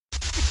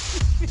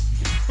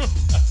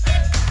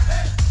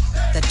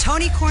The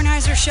Tony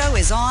Kornheiser Show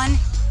is on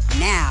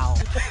now.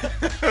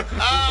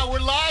 We're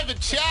live at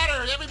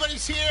Chatter.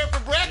 Everybody's here for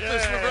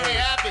breakfast. Yay. We're very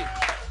happy.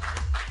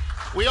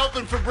 We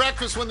open for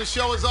breakfast when the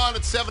show is on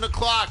at 7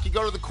 o'clock. You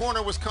go to the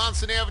corner,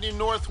 Wisconsin Avenue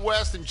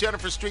Northwest and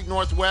Jennifer Street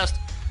Northwest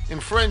in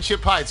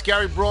Friendship Heights.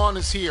 Gary Braun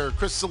is here.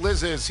 Chris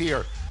Cillizza is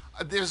here.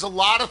 There's a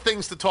lot of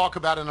things to talk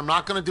about, and I'm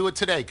not going to do it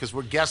today because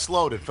we're guest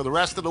loaded. For the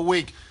rest of the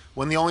week,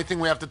 when the only thing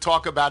we have to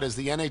talk about is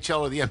the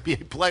NHL or the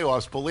NBA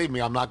playoffs, believe me,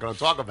 I'm not going to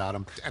talk about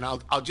them. And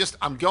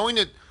I'm going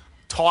to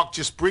talk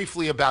just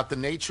briefly about the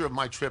nature of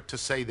my trip to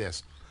say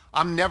this.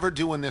 I'm never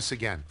doing this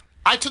again.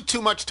 I took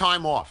too much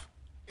time off.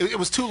 It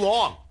was too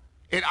long.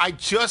 It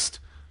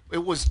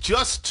was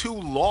just too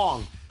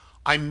long.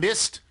 I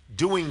missed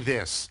doing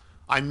this.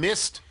 I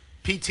missed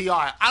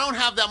PTI. I don't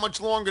have that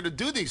much longer to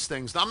do these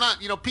things. I'm not,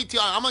 PTI,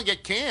 I'm going to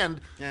get canned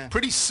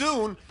pretty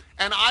soon,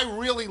 and I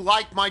really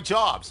like my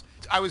jobs.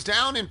 I was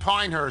down in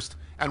Pinehurst,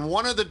 and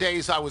one of the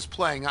days I was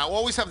playing, I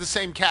always have the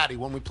same caddy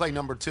when we play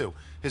number 2.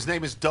 His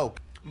name is Dope.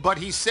 But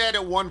he said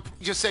he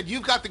just said,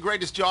 "You've got the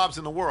greatest jobs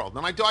in the world."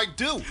 And I do.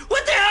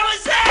 What the hell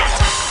is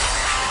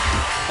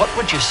that? What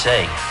would you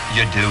say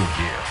you do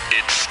here?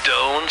 It's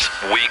Stone's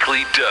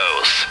Weekly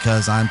Dose.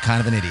 Because I'm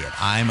kind of an idiot.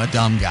 I'm a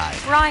dumb guy.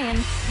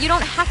 Brian, you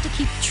don't have to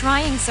keep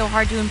trying so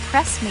hard to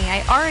impress me.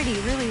 I already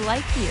really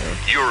like you.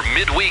 Your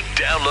midweek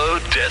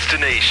download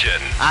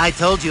destination. I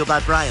told you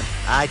about Brian.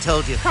 I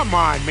told you. Come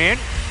on, man.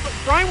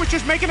 Brian was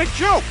just making a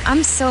joke.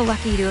 I'm so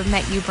lucky to have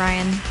met you,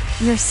 Brian.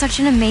 You're such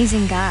an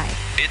amazing guy.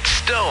 It's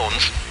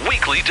Stone's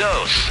Weekly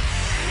Dose.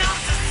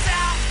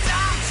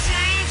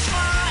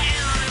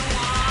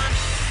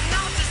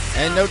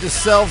 And note to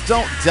self,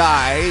 don't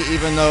die,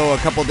 even though a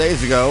couple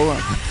days ago,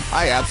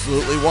 I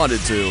absolutely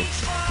wanted to.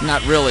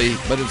 Not really,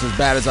 but it's as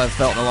bad as I've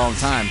felt in a long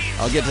time.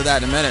 I'll get to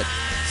that in a minute.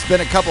 It's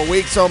been a couple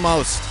weeks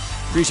almost.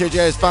 Appreciate you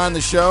guys finding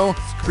the show.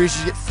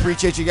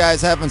 Appreciate you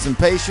guys having some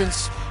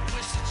patience.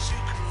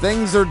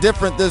 Things are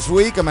different this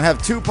week. I'm going to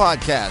have 2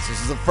 podcasts.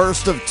 This is the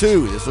first of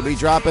 2. This will be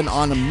dropping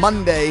on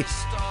Monday,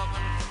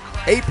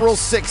 April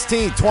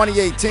 16th,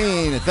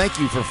 2018. And thank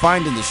you for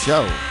finding the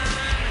show.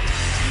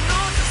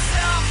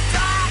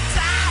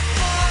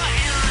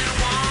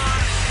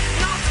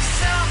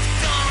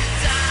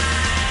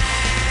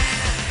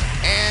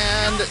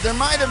 And there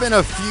might have been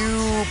a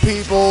few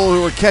people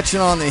who were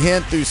catching on the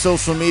hint through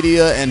social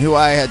media and who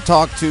I had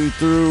talked to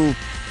through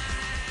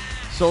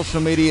social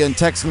media and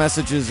text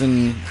messages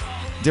and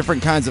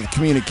different kinds of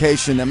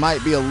communication that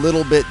might be a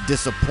little bit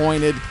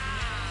disappointed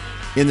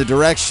in the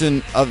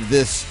direction of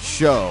this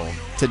show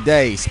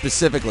today,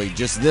 specifically,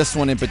 just this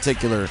one in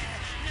particular,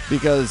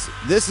 because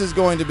this is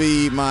going to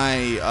be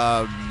my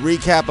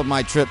recap of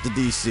my trip to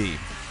D.C.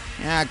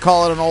 I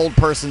call it an old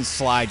person's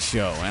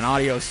slideshow, an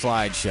audio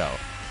slideshow.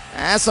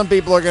 Some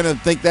people are going to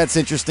think that's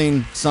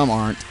interesting, some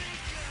aren't.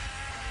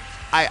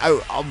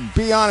 I'll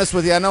be honest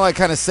with you, I know I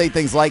kind of say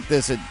things like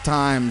this at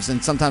times,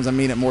 and sometimes I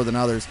mean it more than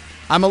others.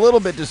 I'm a little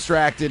bit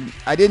distracted.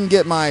 I didn't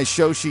get my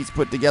show sheets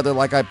put together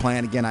like I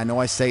planned. Again, I know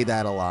I say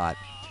that a lot.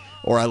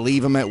 Or I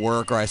leave them at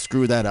work, or I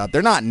screw that up.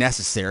 They're not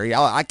necessary.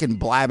 I can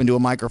blab into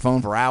a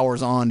microphone for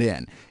hours on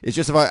end. It's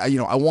just if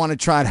I want to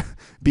try to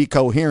be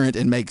coherent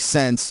and make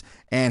sense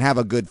and have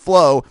a good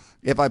flow.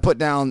 If I put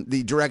down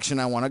the direction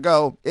I want to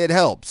go, it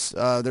helps.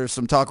 There's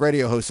some talk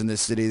radio hosts in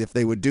this city, if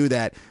they would do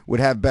that, would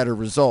have better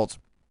results.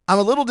 I'm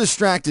a little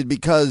distracted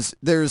because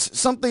there's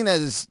something that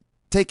is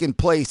taken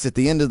place at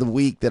the end of the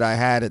week that I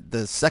had at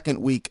the second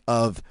week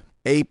of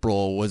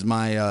April. Was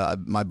my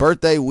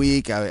birthday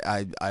week.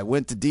 I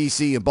went to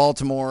D.C. and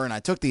Baltimore, and I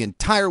took the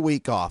entire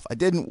week off. I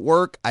didn't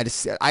work. I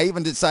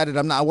even decided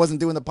I wasn't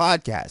doing the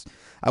podcast.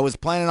 I was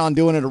planning on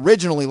doing it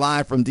originally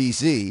live from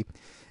D.C.,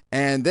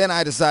 and then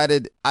I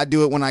decided I'd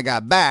do it when I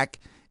got back,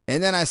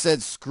 and then I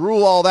said,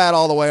 screw all that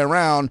all the way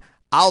around.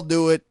 I'll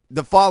do it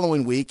the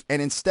following week,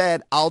 and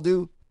instead I'll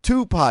do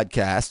 2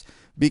 podcasts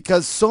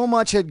because so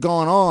much had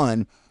gone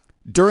on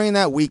during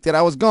that week that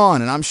I was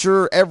gone. And I'm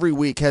sure every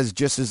week has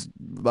just as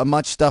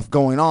much stuff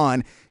going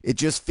on. It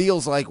just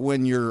feels like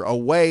when you're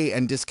away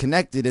and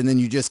disconnected, and then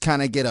you just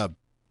kind of get a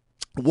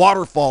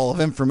waterfall of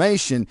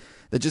information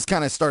that just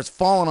kind of starts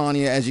falling on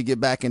you as you get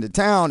back into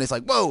town. It's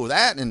like, whoa,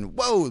 that, and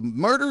whoa,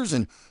 murders,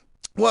 and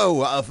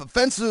whoa,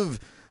 offensive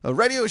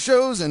radio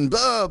shows, and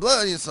blah,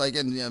 blah. It's like,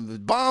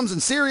 and bombs in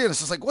Syria. And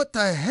it's just like, what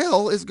the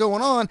hell is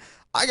going on?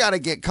 I got to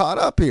get caught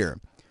up here.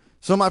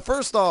 So my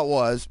first thought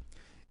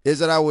is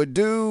that I would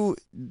do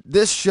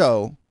this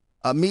show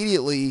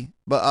immediately,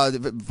 but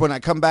when I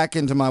come back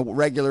into my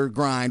regular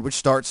grind, which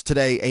starts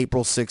today,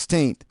 April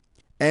 16th.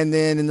 And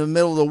then in the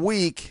middle of the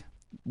week,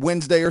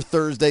 Wednesday or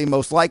Thursday,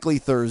 most likely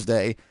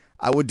Thursday,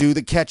 I would do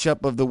the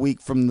catch-up of the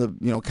week from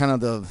the, kind of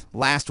the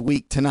last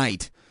week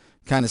tonight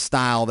kind of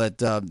style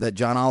that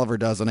John Oliver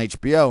does on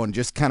HBO, and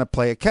just kind of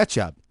play a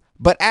catch-up.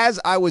 But as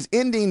I was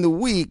ending the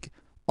week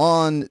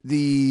on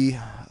the,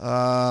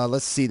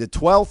 the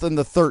 12th and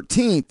the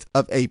 13th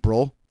of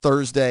April,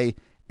 Thursday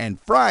and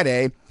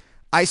Friday,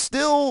 I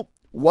still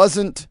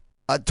wasn't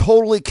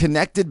totally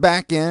connected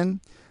back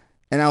in.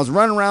 and I was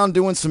running around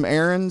doing some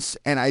errands,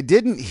 and I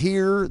didn't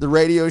hear the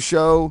radio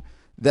show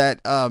that,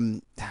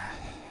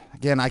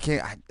 again, I'm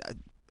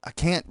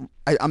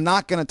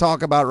not going to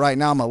talk about it right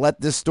now. I'm going to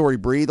let this story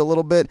breathe a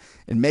little bit,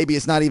 and maybe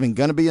it's not even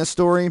going to be a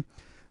story.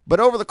 But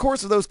over the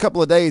course of those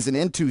couple of days and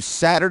into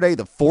Saturday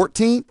the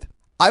 14th,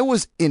 I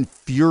was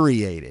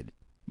infuriated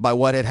by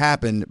what had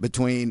happened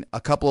between a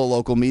couple of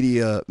local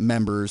media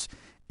members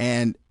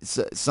and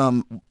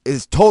some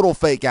is total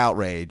fake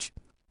outrage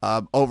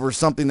over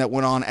something that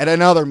went on at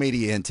another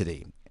media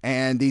entity.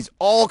 And these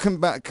all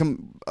combined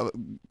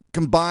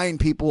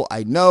people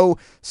I know,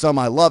 some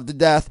I love to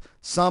death,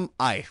 some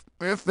I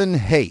effing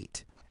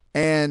hate.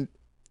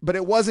 But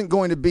it wasn't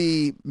going to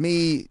be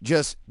me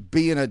just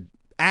being an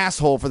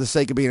asshole for the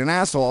sake of being an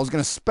asshole. I was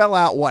going to spell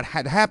out what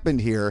had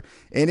happened here,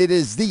 and it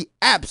is the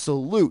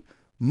absolute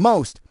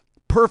most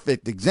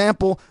perfect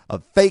example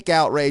of fake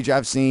outrage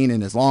I've seen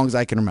in as long as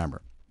I can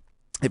remember.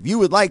 If you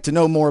would like to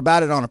know more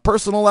about it on a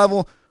personal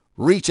level,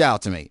 reach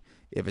out to me.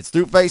 If it's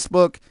through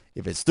Facebook,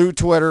 if it's through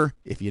Twitter,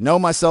 if you know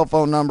my cell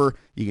phone number,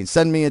 you can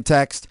send me a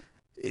text.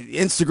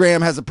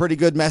 Instagram has a pretty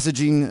good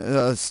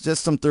messaging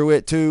system through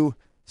it too.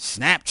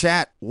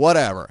 Snapchat,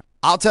 whatever.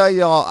 I'll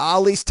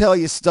at least tell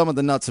you some of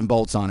the nuts and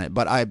bolts on it.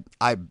 But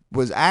I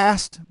was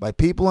asked by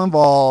people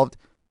involved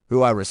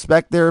who I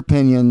respect their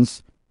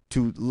opinions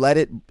to let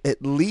it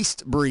at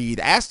least breathe,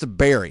 asked to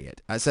bury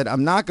it. I said,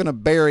 I'm not going to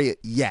bury it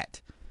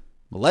yet.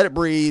 But let it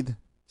breathe,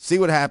 see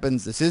what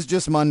happens. This is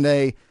just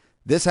Monday.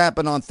 This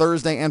happened on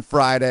Thursday and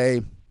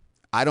Friday.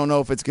 I don't know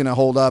if it's going to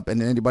hold up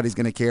and anybody's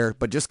going to care,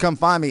 but just come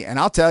find me, and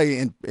I'll tell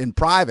you in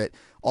private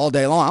all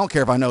day long. I don't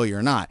care if I know you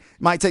or not.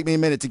 It might take me a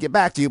minute to get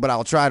back to you, but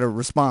I'll try to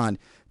respond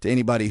to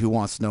anybody who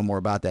wants to know more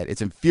about that.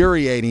 It's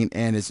infuriating,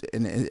 and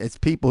it's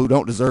people who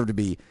don't deserve to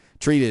be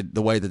treated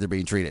the way that they're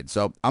being treated.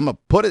 So I'm going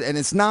to put it, and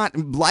it's not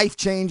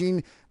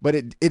life-changing, but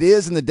it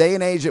is in the day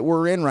and age that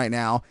we're in right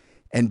now,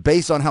 and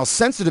based on how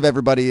sensitive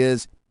everybody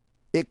is,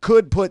 it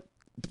could put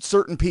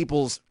certain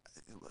people's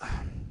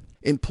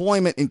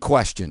employment in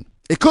question.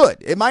 It could.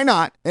 It might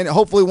not, and it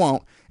hopefully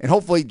won't. And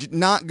hopefully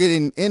not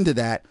getting into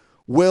that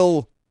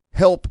will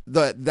help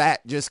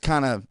that just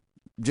kind of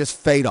just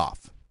fade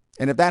off.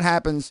 And if that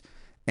happens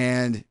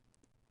and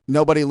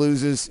nobody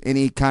loses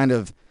any kind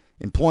of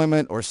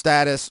employment or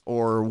status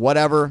or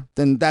whatever,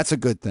 then that's a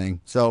good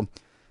thing. So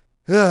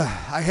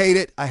I hate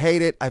it.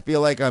 I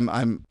feel like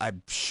I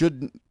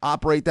shouldn't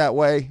operate that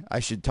way. I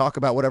should talk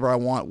about whatever I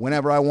want,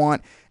 whenever I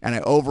want, and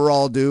I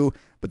overall do.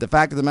 But the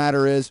fact of the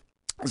matter is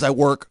I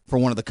work for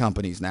one of the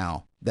companies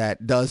now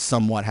that does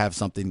somewhat have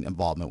something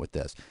involvement with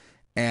this.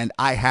 And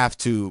I have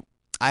to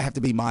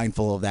be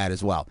mindful of that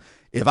as well.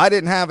 If I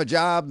didn't have a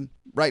job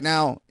right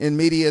now in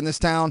media in this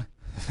town,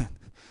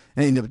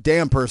 ain't a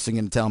damn person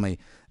can tell me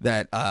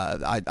that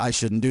I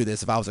shouldn't do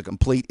this if I was a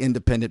complete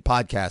independent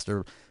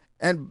podcaster.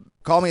 And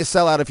call me a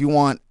sellout if you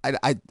want.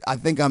 I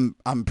think I'm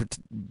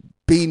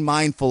being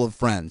mindful of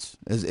friends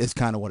is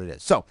kind of what it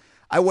is. So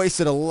I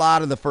wasted a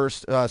lot of the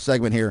first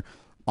segment here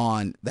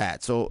on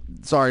that. So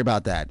sorry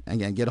about that.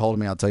 Again, get a hold of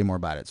me. I'll tell you more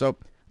about it. So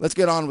let's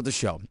get on with the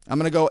show. I'm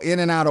going to go in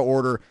and out of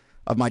order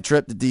of my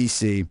trip to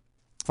D.C. As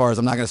far as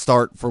I'm not going to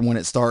start from when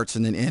it starts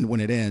and then end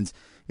when it ends.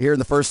 Here in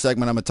the first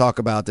segment, I'm going to talk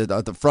about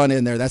at the front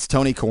end there. That's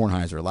Tony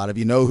Kornheiser. A lot of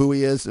you know who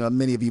he is.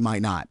 Many of you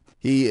might not.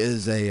 He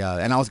is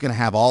and I was going to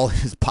have all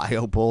his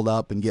bio pulled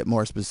up and get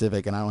more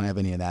specific, and I don't have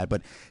any of that.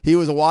 But he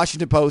was a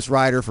Washington Post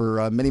writer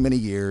for many, many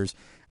years.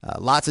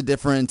 Lots of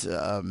different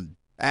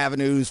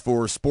avenues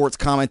for sports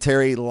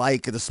commentary,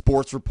 like the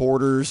sports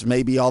reporters,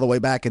 maybe all the way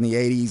back in the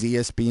 80s,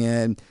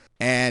 ESPN.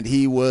 And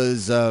he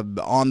was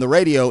on the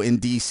radio in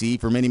D.C.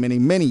 for many, many,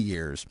 many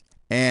years.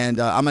 And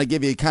I'm going to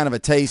give you kind of a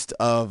taste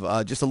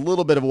of just a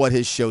little bit of what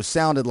his show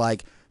sounded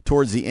like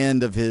towards the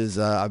end of his,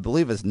 I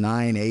believe it's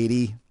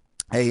 980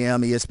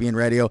 AM ESPN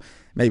radio.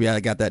 Maybe I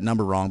got that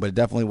number wrong, but it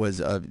definitely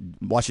was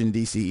Washington,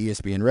 D.C.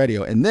 ESPN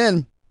radio. And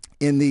then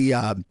in the,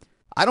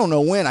 I don't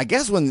know when, I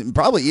guess when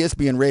probably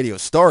ESPN radio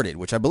started,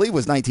 which I believe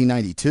was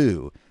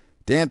 1992,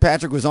 Dan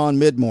Patrick was on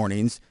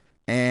mid-mornings.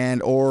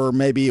 Or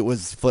maybe it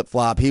was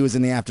flip-flop. He was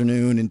in the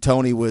afternoon, and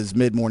Tony was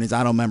mid-mornings. I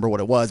don't remember what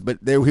it was, but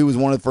he was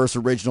one of the first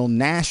original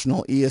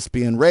national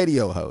ESPN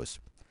radio hosts.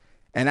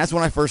 And that's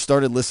when I first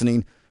started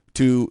listening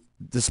to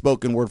the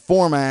spoken word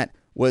format,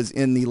 was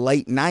in the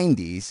late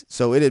 90s.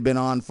 So it had been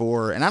on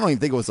for, and I don't even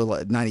think it was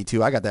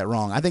 92. I got that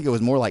wrong. I think it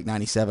was more like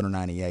 97 or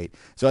 98.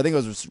 So I think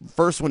it was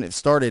first when it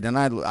started, and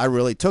I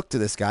really took to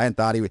this guy and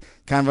thought he was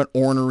kind of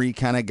an ornery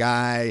kind of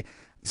guy.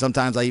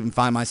 Sometimes I even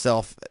find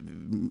myself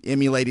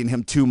emulating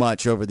him too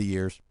much over the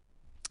years.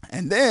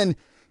 And then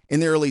in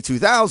the early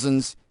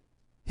 2000s,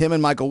 him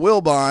and Michael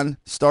Wilbon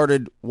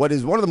started what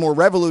is one of the more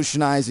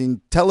revolutionizing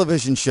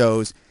television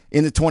shows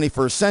in the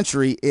 21st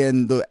century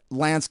in the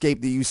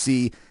landscape that you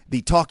see,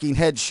 the talking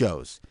head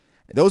shows.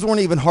 Those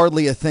weren't even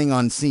hardly a thing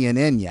on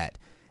CNN yet.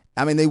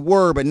 I mean, they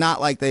were, but not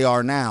like they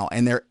are now.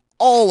 And they're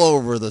all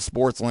over the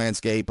sports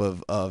landscape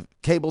of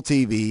cable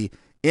TV,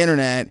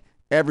 internet,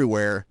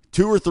 everywhere.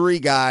 2 or 3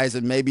 guys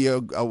and maybe a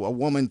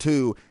woman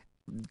too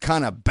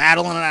kind of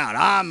battling it out.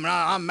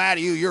 I'm mad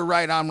at you. You're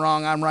right. I'm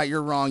wrong. I'm right.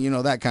 You're wrong.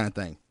 That kind of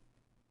thing.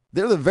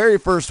 They're the very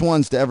first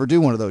ones to ever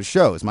do one of those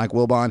shows. Mike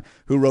Wilbon,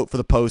 who wrote for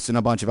The Post and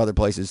a bunch of other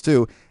places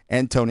too,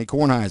 and Tony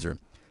Kornheiser.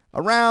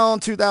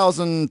 Around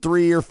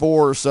 2003 or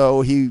 4 or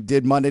so, he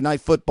did Monday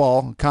Night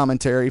Football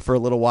commentary for a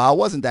little while.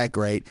 Wasn't that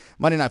great.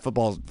 Monday Night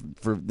Football,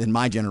 in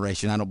my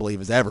generation, I don't believe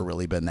has ever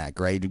really been that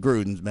great.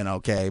 Gruden's been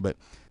okay, but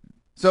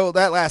so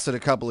that lasted a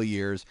couple of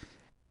years.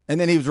 And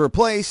then he was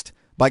replaced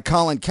by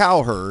Colin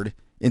Cowherd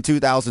in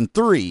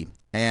 2003.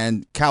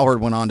 And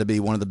Cowherd went on to be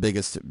one of the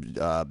biggest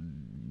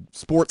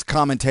sports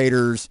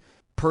commentators,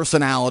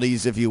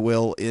 personalities, if you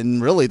will,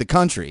 in really the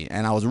country.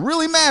 And I was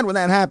really mad when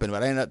that happened,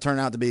 but I ended up turning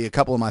out to be a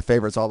couple of my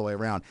favorites all the way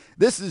around.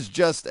 This is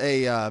just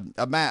I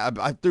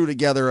threw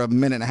together a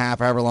minute and a half,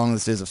 however long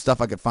this is, of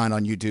stuff I could find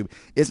on YouTube.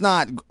 It's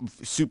not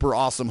super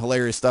awesome,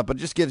 hilarious stuff, but it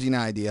just gives you an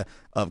idea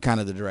of kind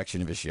of the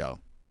direction of his show.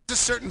 A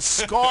certain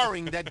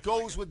scarring that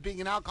goes with being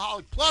an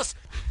alcoholic. Plus,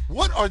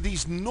 what are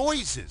these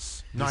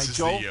noises,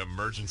 Nigel? This is the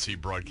emergency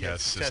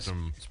broadcast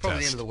system. It's probably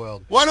the end of the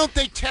world. Why don't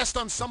they test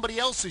on somebody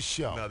else's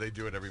show? No, they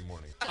do it every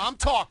morning. I'm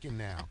talking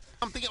now.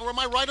 I'm thinking, or am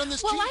I right on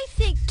this? Well, I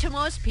think to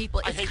most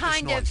people, it's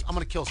kind of. I'm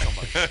going to kill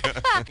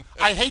somebody.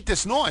 I hate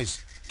this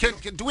noise.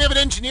 Do we have an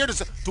engineer?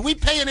 Do we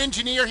pay an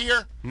engineer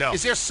here? No.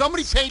 Is there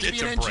somebody paid to be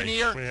an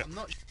engineer? Yeah. I'm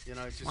not,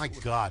 it's just, My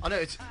God. I know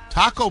it's.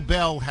 Taco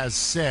Bell has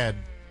said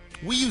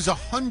we use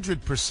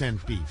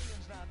 100% beef.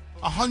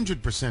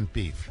 100%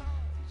 beef.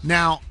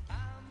 Now,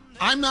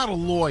 I'm not a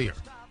lawyer,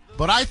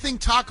 but I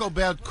think Taco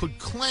Bell could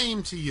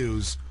claim to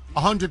use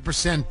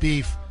 100%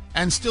 beef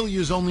and still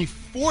use only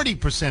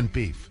 40%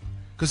 beef.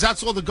 Because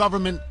that's all the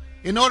government,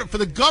 in order for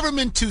the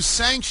government to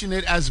sanction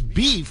it as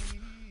beef,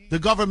 the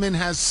government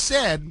has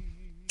said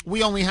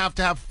we only have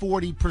to have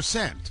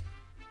 40%.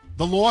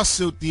 The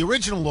lawsuit, the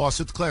original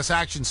lawsuit, the class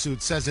action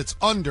suit, says it's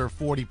under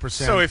 40%.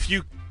 So if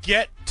you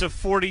get to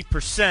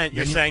 40%,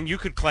 you're saying you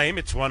could claim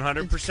it's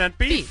 100%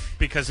 beef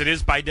because it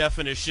is by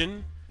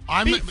definition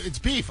beef. It's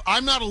beef.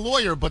 I'm not a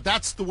lawyer, but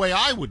that's the way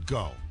I would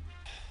go.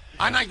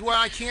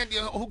 I can't.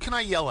 Who can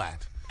I yell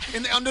at?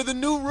 Under the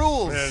new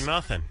rules,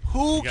 nothing.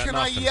 Who can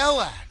I yell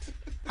at?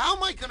 How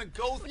am I going to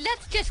go?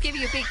 Let's just give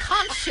you a big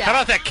conch shell. How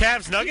about that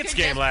Cavs Nuggets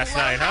game last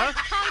night, huh?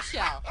 Conch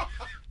shell.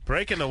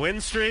 Breaking the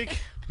win streak.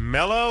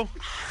 Mellow.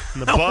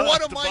 The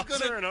what am I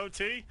going to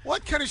OT?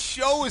 What kind of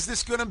show is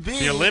this going to be?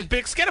 The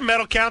Olympics. Get a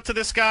medal count to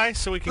this guy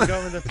so we can go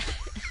into.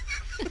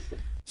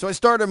 So I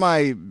started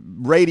my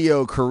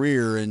radio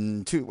career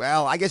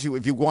I guess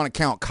if you want to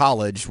count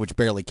college, which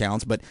barely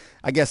counts, but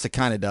I guess it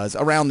kind of does,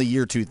 around the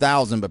year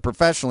 2000, but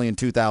professionally in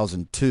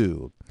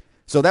 2002.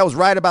 So that was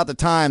right about the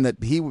time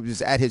that he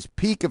was at his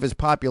peak of his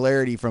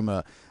popularity from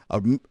a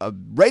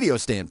radio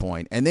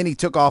standpoint, and then he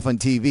took off on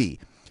TV.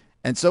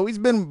 And so he's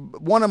been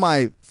one of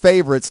my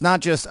favorites, not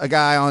just a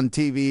guy on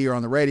TV or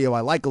on the radio I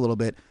like a little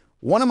bit,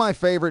 one of my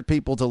favorite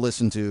people to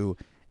listen to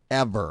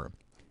ever.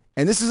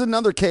 And this is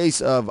another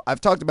case of, I've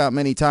talked about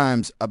many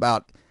times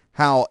about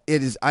how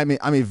it is, I'm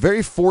a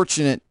very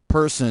fortunate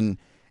person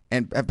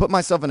and have put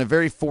myself in a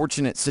very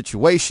fortunate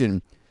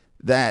situation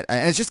that,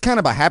 and it's just kind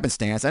of by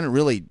happenstance, I didn't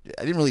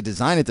really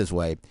design it this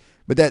way,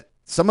 but that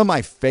some of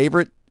my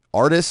favorite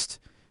artists,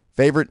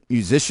 favorite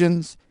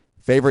musicians,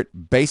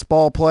 favorite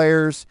baseball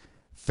players,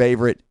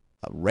 favorite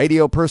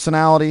radio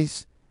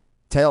personalities,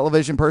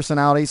 television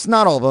personalities,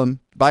 not all of them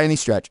by any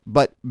stretch,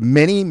 but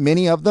many,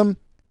 many of them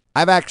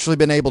I've actually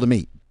been able to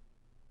meet.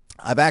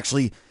 I've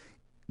actually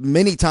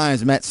many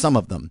times met some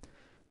of them.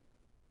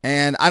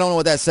 And I don't know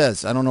what that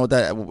says. I don't know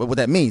what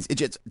that means. It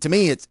just, to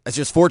me, it's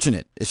just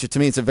fortunate. To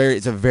me, it's a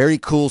very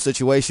cool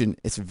situation.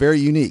 It's very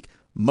unique.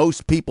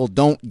 Most people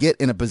don't get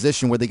in a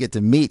position where they get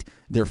to meet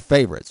their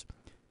favorites.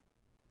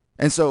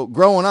 And so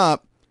growing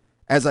up,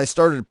 as I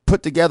started to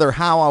put together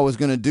how I was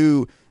going to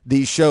do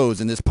these shows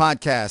and this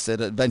podcast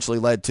that eventually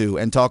led to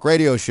and talk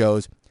radio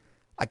shows,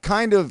 I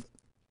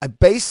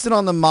based it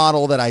on the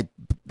model that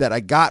I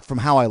got from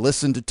how I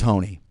listened to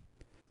Tony.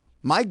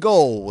 My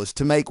goal was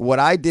to make what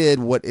I did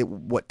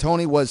what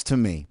Tony was to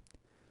me,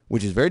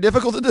 which is very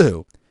difficult to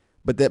do,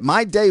 but that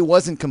my day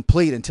wasn't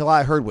complete until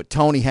I heard what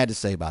Tony had to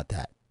say about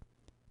that.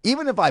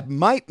 Even if I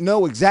might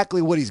know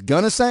exactly what he's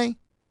going to say,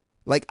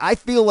 like I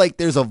feel like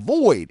there's a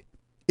void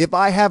if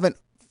I haven't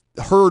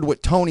heard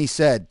what Tony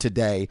said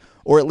today,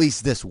 or at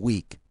least this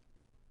week.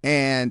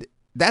 And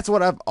that's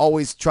what I've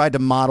always tried to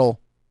model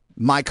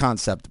my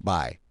concept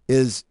by,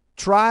 is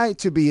try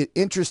to be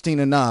interesting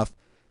enough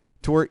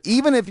to where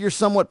even if you're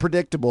somewhat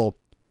predictable,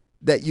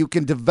 that you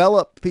can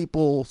develop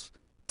people's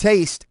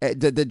taste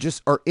that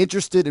just are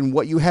interested in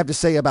what you have to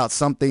say about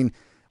something,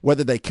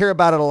 whether they care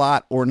about it a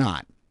lot or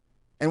not.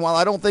 And while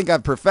I don't think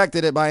I've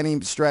perfected it by any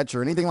stretch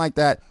or anything like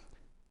that,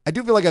 I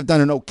do feel like I've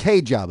done an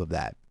okay job of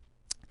that.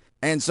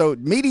 And so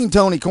meeting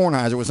Tony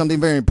Kornheiser was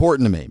something very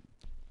important to me.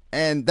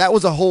 And that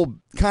was a whole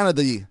kind of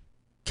the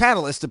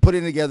catalyst to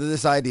putting together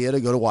this idea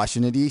to go to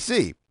Washington,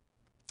 D.C.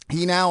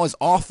 He now is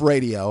off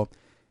radio.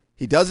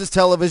 He does his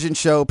television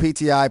show,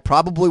 PTI,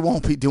 probably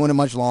won't be doing it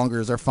much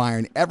longer as they're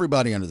firing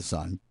everybody under the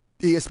sun.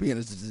 ESPN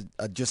is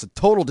just a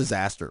total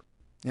disaster.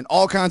 in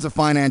all kinds of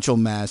financial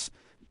mess.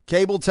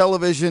 Cable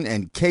television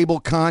and cable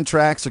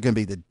contracts are going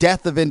to be the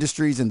death of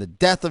industries and the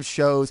death of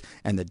shows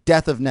and the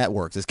death of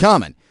networks. It's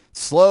coming.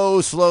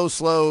 Slow, slow,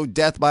 slow,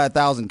 death by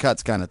 1,000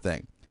 cuts kind of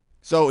thing.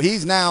 So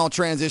he's now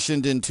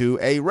transitioned into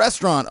a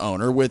restaurant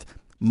owner with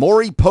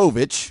Maury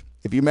Povich.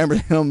 If you remember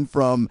him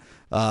from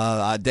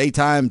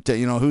daytime,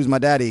 Who's My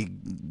Daddy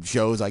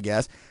shows, I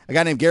guess. A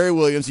guy named Gary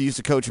Williams, who used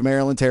to coach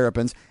Maryland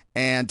Terrapins,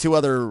 and 2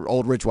 other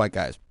old rich white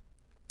guys.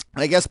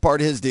 I guess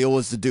part of his deal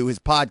was to do his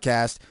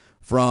podcast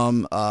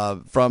from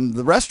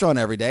the restaurant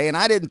every day, and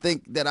I didn't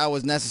think that I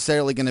was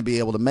necessarily going to be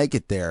able to make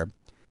it there,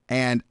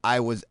 and I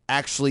was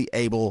actually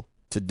able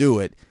to do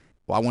it.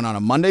 Well, I went on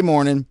a Monday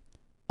morning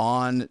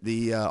on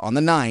the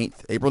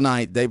 9th, April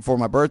 9th, day before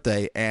my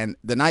birthday, and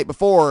the night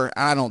before,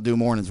 I don't do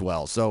mornings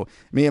well, so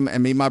me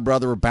and my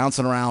brother were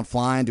bouncing around,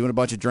 flying, doing a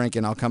bunch of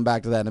drinking. I'll come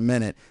back to that in a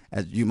minute,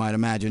 as you might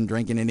imagine,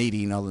 drinking and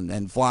eating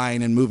and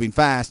flying and moving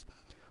fast.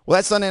 Well,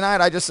 that Sunday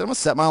night, I'm going to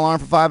set my alarm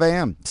for 5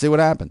 a.m., see what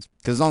happens,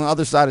 because it's on the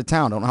other side of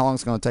town. Don't know how long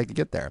it's going to take to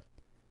get there.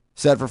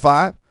 Set for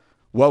 5,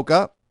 woke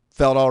up,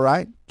 felt all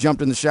right,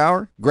 jumped in the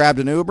shower, grabbed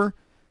an Uber,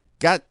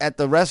 got at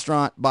the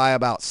restaurant by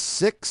about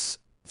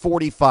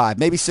 6:45,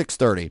 maybe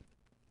 6:30,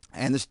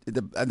 and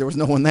there was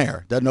no one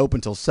there. Doesn't open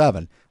until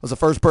 7. I was the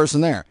first person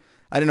there.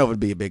 I didn't know if it would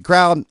be a big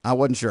crowd. I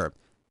wasn't sure.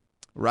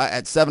 Right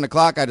at 7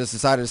 o'clock, I just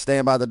decided to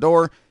stand by the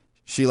door.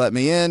 She let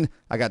me in.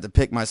 I got to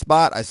pick my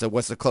spot. I said,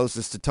 what's the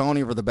closest to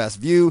Tony for the best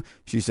view?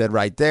 She said,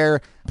 right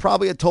there.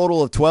 Probably a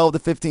total of 12 to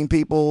 15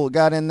 people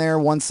got in there.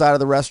 One side of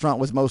the restaurant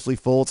was mostly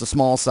full. It's a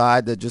small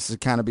side that just to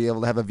kind of be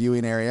able to have a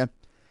viewing area.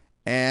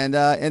 And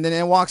then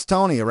in walks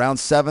Tony around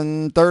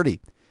 7:30.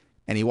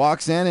 And he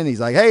walks in and he's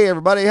like, hey,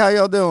 everybody, how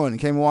y'all doing? He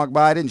came and walked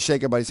by. I didn't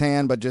shake everybody's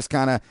hand, but just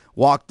kind of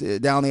walked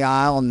down the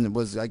aisle and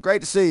was like,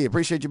 great to see you.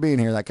 Appreciate you being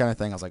here, that kind of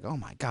thing. I was like, oh,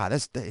 my God,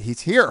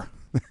 he's here.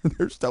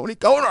 There's Tony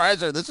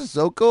Kornheiser. This is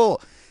so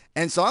cool.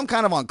 And so I'm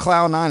kind of on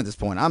cloud 9 at this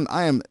point.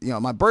 I am,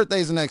 my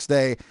birthday's the next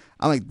day.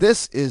 I'm like,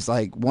 this is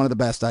like one of the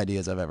best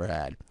ideas I've ever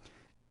had.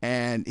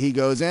 And he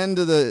goes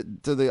into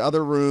the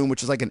other room,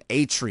 which is like an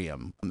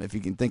atrium. If you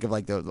can think of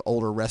like the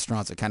older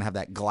restaurants that kind of have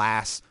that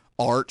glass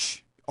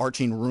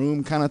arching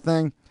room kind of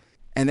thing.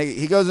 And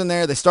he goes in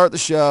there, they start the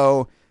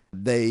show,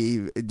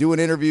 they do an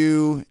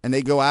interview, and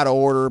they go out of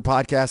order.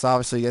 Podcast,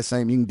 obviously, yes,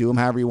 same. You can do them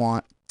however you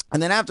want.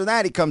 And then after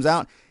that, he comes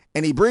out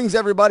and he brings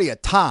everybody a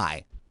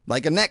tie,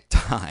 like a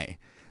necktie.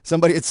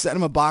 Somebody had sent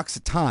him a box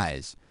of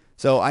ties.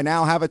 So I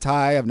now have a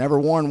tie. I've never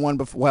worn one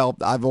before. Well,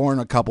 I've worn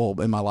a couple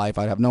in my life.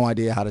 I have no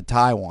idea how to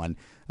tie one,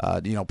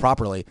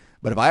 properly.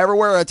 But if I ever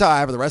wear a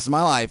tie for the rest of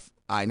my life,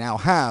 I now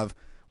have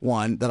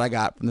one that I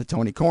got from the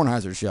Tony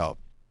Kornheiser show.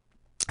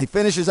 He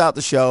finishes out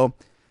the show,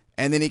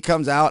 and then he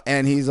comes out,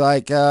 and he's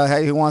like,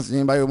 hey,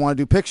 anybody want to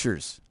do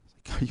pictures?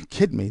 Are you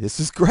kidding me? This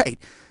is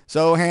great.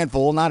 So a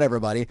handful, not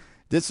everybody,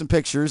 did some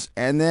pictures.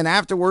 And then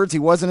afterwards, he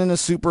wasn't in a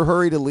super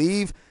hurry to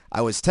leave.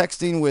 I was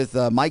texting with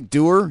Mike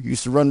Dewar,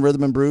 used to run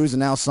Rhythm and Brews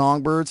and now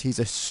Songbirds. He's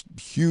a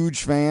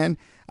huge fan.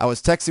 I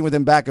was texting with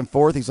him back and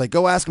forth. He's like,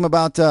 go ask him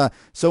about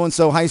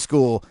so-and-so high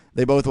school.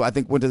 They both, I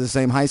think, went to the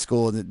same high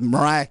school. And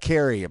Mariah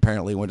Carey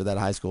apparently went to that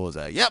high school. I was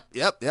like,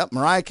 yep,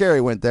 Mariah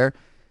Carey went there.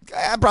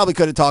 I probably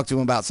could have talked to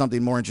him about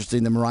something more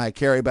interesting than Mariah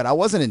Carey, but I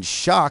wasn't in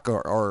shock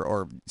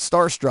or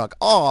starstruck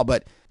awe,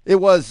 but it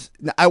was,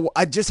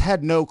 I just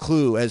had no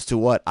clue as to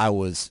what I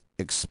was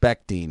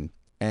expecting,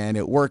 and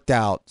it worked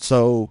out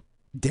so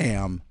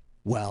damn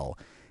well.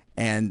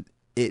 And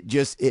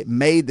it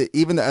made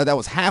that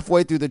was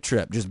halfway through the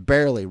trip, just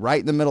barely, right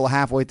in the middle,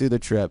 halfway through the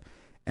trip.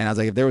 And I was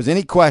like, if there was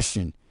any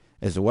question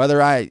as to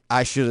whether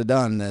I should have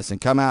done this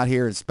and come out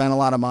here and spent a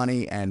lot of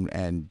money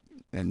and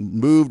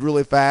moved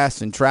really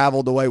fast and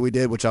traveled the way we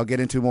did, which I'll get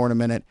into more in a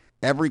minute,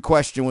 every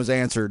question was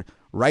answered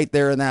right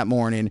there in that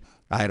morning.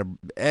 I had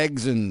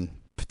eggs and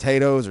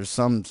potatoes or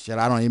some shit,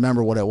 I don't even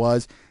remember what it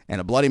was, and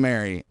a Bloody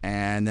Mary.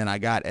 And then I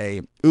got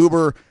a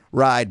Uber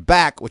ride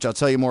back, which I'll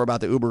tell you more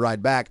about the Uber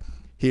ride back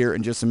here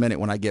in just a minute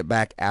when I get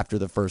back after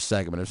the first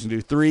segment. I'm just going to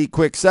do 3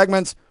 quick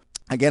segments.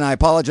 Again, I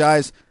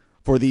apologize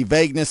for the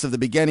vagueness of the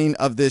beginning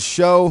of this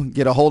show.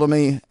 Get a hold of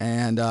me,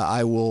 and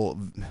I will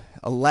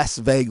less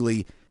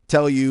vaguely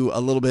tell you a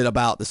little bit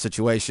about the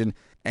situation.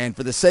 And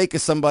for the sake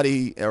of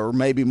somebody, or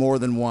maybe more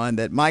than one,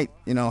 that might,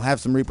 have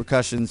some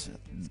repercussions,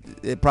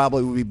 it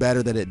probably would be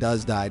better that it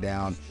does die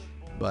down.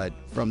 But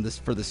for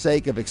the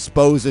sake of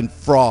exposing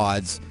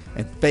frauds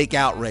and fake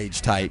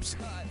outrage types,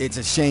 it's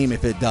a shame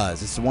if it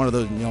does. It's one of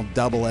those,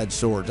 double-edged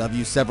swords. I've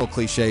used several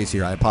cliches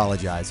here. I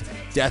apologize.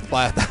 Death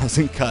by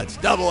 1,000 cuts.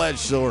 Double-edged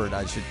sword.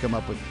 I should come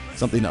up with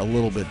something a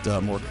little bit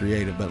more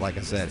creative. But like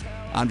I said,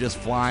 I'm just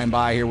flying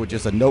by here with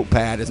just a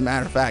notepad. As a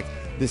matter of fact,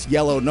 this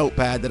yellow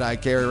notepad that I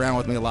carry around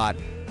with me a lot,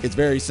 it's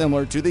very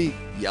similar to the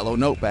yellow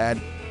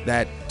notepad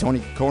that Tony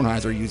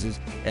Kornheiser uses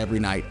every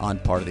night on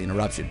Part of the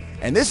Interruption.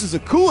 And this is the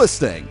coolest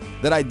thing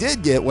that I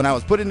did get when I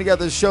was putting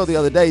together the show the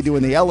other day,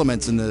 doing the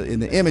elements in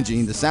the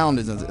imaging, the sound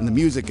and the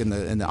music and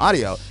the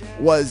audio,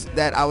 was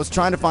that I was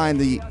trying to find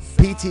the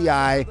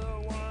PTI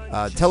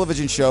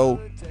television show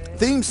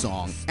theme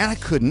song, and I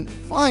couldn't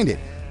find it.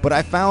 But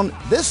I found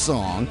this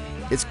song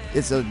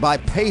It's by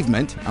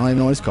Pavement. I don't even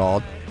know what it's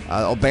called.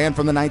 A band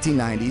from the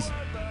 1990s.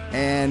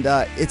 And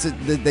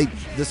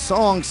the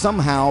song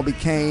somehow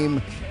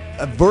became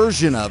a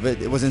version of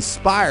it. It was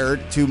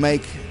inspired to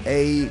make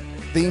a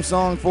theme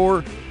song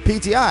for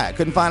PTI. I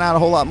couldn't find out a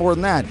whole lot more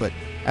than that, but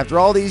after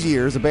all these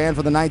years, a band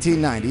from the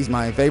 1990s,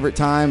 my favorite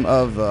time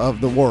of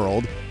the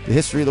world, the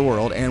history of the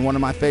world, and one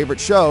of my favorite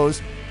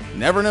shows,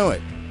 never knew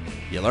it.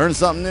 You learn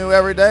something new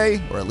every day,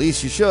 or at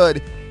least you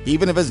should,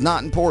 even if it's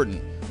not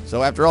important.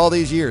 So after all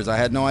these years, I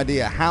had no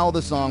idea how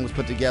the song was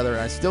put together,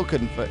 and I still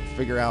couldn't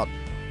figure out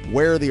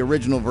where the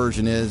original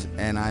version is,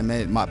 and I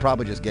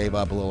probably just gave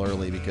up a little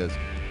early because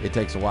it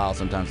takes a while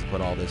sometimes to put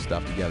all this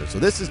stuff together. So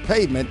this is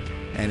Pavement,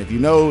 and if you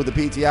know the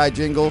PTI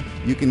jingle,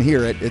 you can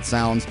hear it. It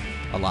sounds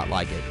a lot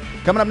like it.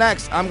 Coming up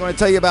next, I'm going to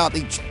tell you about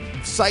the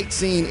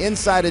sightseeing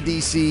inside of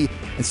D.C.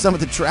 and some of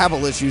the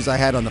travel issues I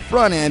had on the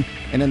front end.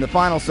 And in the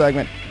final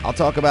segment, I'll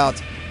talk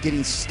about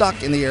getting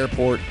stuck in the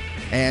airport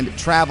and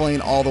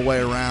traveling all the way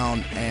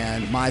around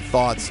and my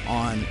thoughts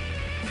on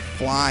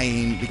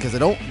flying, because I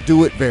don't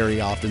do it very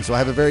often, so I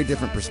have a very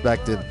different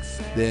perspective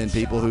than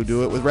people who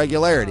do it with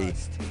regularity.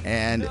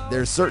 And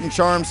there's certain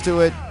charms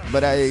to it,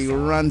 but it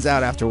runs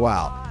out after a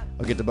while.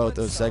 I'll get to both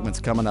those segments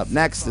coming up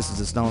next. This is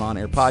the Stone On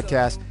Air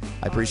podcast.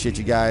 I appreciate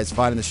you guys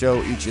finding the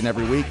show each and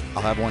every week.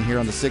 I'll have one here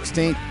on the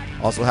 16th.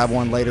 Also have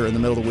one later in the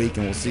middle of the week,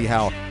 and we'll see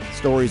how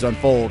stories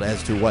unfold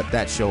as to what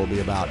that show will be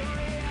about.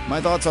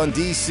 My thoughts on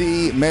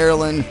D.C.,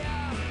 Maryland,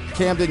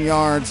 Camden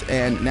Yards,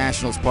 and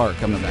Nationals Park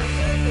coming back.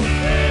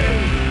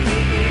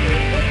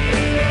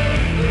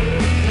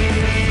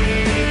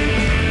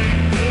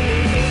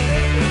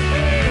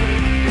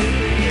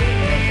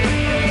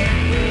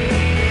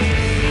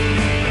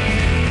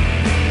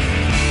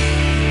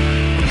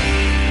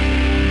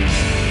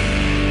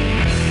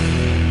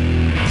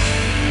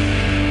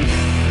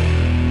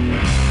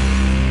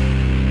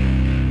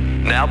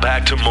 Now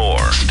back to more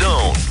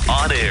Stone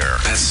on Air.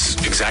 That's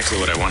exactly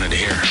what I wanted to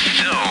hear.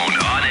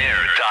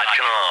 StoneOnAir.com.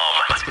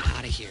 Let's get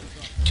out of here.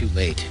 Too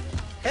late.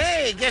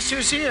 Hey, guess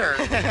who's here?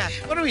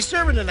 What are we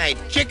serving tonight?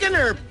 Chicken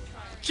or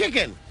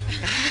chicken?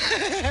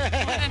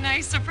 What a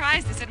nice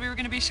surprise. They said we were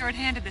going to be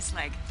short-handed this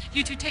leg.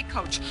 You two take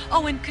coach.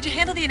 Oh, and could you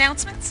handle the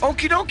announcements?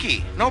 Okie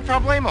dokie. No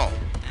problemo.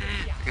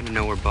 You're gonna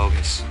know we're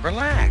bogus.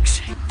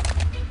 Relax.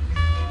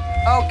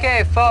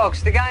 Okay,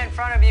 folks, the guy in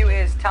front of you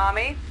is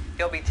Tommy.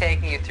 He'll be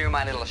taking you through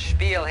my little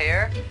spiel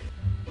here.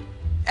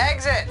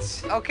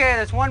 Exits! Okay,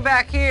 there's one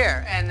back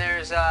here, and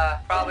there's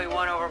probably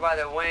one over by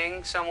the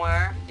wing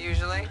somewhere,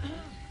 usually.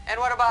 And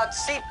what about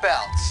seat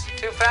belts?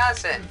 To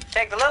fasten.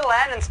 Take the little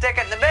end and stick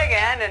it in the big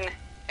end, and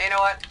you know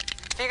what?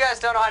 If you guys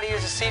don't know how to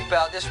use a seat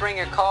belt, just ring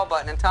your call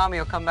button, and Tommy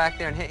will come back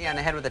there and hit you on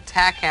the head with a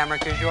tack hammer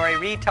because you're a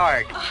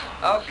retard.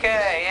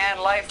 Okay, and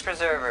life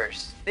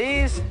preservers.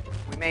 These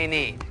we may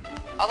need.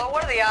 Although,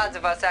 what are the odds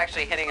of us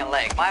actually hitting a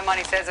lake? My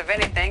money says, if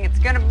anything, it's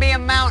gonna be a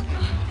mountain.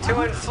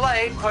 To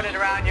inflate, put it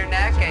around your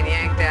neck and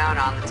yank down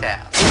on the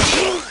tab.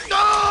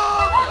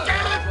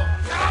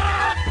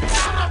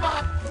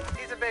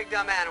 He's a big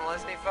dumb animal,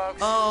 isn't he, folks?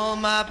 All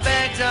my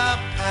bags are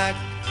packed.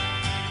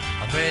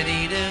 I'm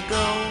ready to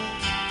go.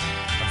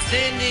 I'm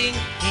standing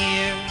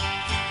here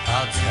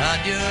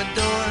outside your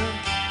door.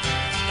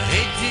 I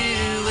hate to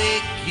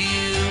wake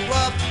you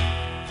up.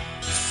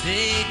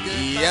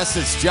 Yes,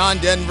 it's John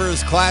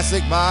Denver's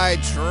classic by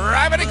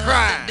Gravity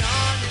Crash.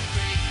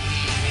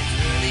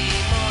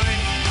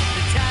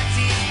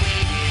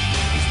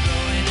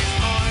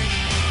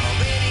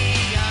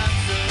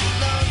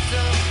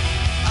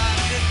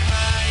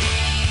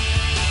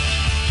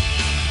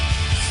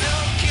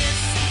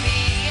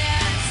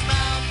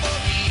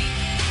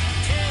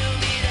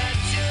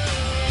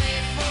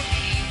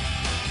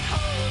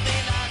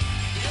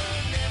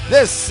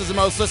 This is the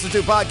most listened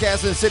to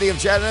podcast in the city of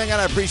Chattanooga, and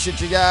I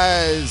appreciate you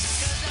guys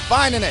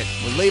finding it.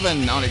 We're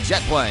leaving on a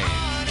jet plane.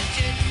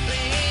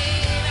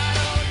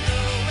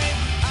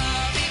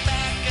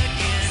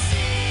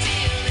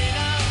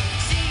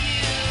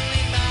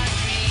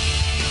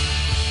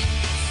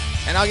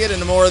 And I'll get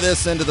into more of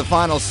this into the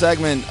final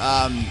segment.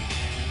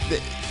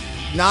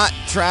 Not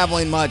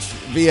traveling much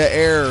via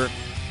air,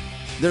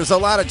 there's a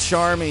lot of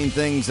charming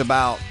things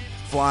about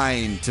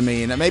flying to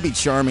me, and maybe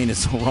charming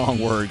is the wrong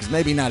word because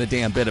maybe not a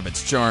damn bit of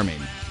it's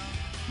charming,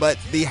 but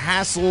the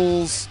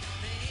hassles,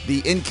 the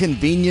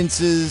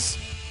inconveniences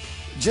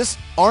just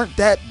aren't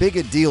that big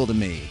a deal to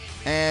me.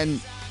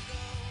 And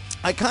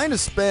I kind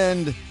of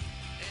spend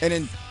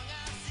an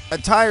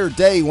entire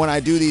day when I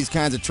do these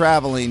kinds of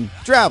traveling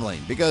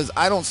because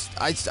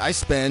I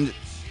spend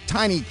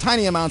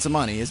tiny amounts of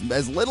money,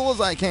 as little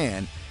as I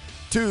can,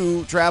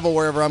 to travel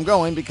wherever I'm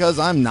going, because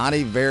I'm not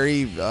a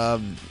very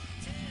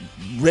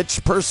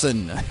rich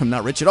person. I'm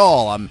not rich at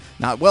all. I'm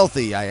not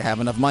wealthy. I have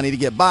enough money to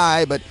get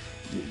by, but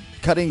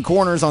cutting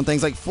corners on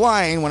things like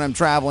flying when I'm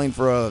traveling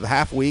for a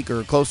half week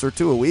or closer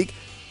to a week,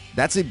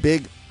 that's a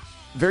big,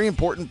 very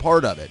important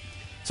part of it.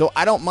 So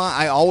I don't mind.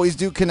 I always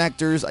do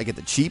connectors. I get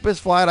the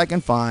cheapest flight I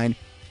can find.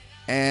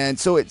 And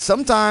so it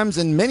sometimes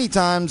and many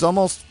times,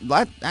 almost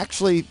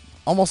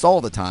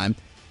all the time,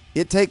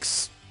 it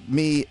takes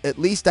me at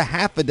least a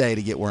half a day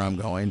to get where I'm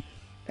going,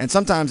 and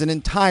sometimes an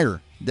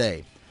entire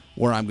day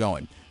where I'm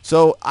going.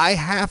 So I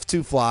have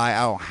to fly.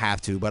 I don't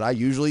have to, but I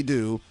usually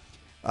do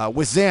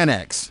with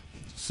Xanax.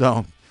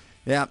 So,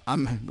 yeah,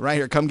 I'm right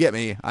here. Come get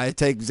me. I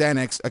take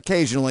Xanax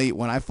occasionally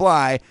when I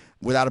fly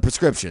without a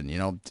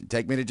prescription.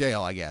 Take me to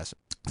jail, I guess.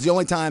 It's the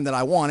only time that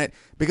I want it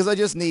because I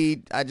just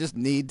need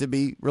to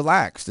be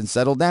relaxed and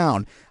settle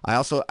down.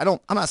 I'm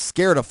not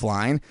scared of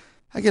flying.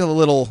 I get a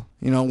little,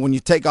 when you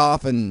take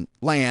off and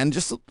land,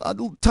 just a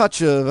little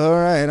touch of, all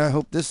right, I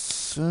hope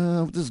this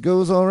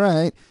goes all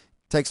right.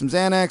 Take some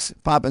Xanax,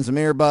 pop in some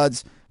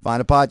earbuds,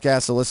 find a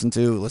podcast to listen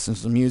to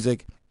some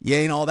music. You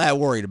ain't all that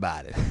worried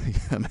about it.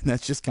 I mean,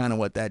 that's just kind of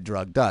what that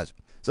drug does.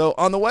 So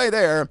on the way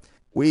there,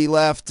 we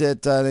left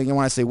at, when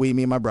I say we,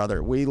 me and my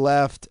brother, we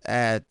left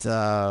at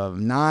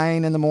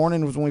 9 in the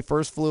morning was when we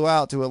first flew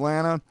out to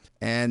Atlanta.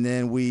 And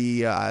then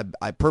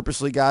I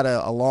purposely got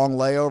a long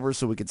layover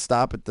so we could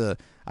stop at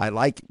I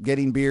like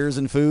getting beers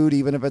and food,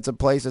 even if it's a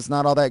place that's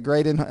not all that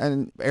great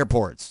in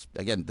airports.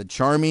 Again, the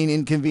charming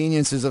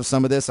inconveniences of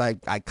some of this I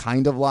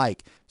kind of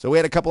like. So we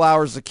had a couple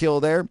hours to kill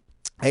there,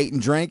 ate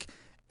and drank,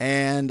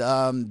 and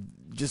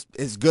just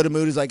as good a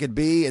mood as I could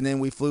be. And then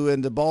we flew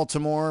into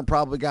Baltimore,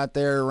 probably got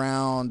there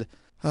around,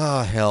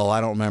 I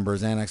don't remember.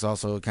 Xanax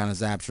also kind of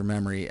zaps your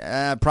memory.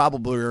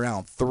 Probably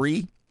around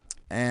 3.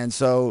 And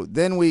so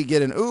then we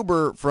get an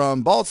Uber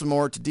from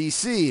Baltimore to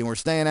D.C., and we're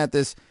staying at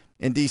this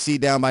in D.C.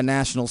 down by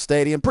National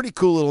Stadium. Pretty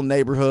cool little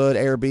neighborhood,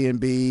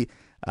 Airbnb,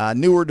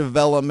 newer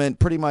development,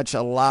 pretty much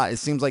a lot. It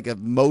seems like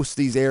most of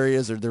these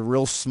areas they're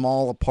real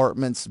small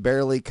apartments,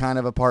 barely kind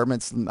of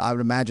apartments. I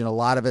would imagine a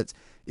lot of it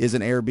is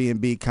an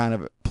Airbnb kind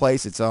of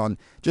place. It's on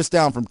just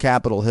down from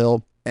Capitol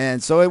Hill.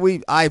 And so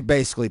I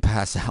basically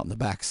pass out in the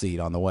back seat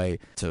on the way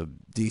to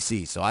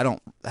D.C., so I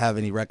don't have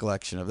any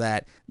recollection of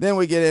that. Then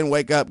we get in,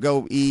 wake up,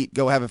 go eat,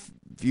 go have a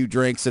few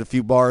drinks at a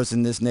few bars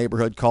in this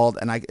neighborhood called,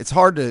 and it's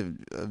hard to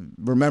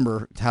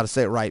remember how to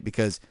say it right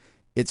because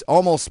it's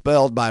almost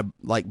spelled by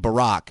like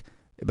Barack,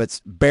 but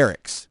it's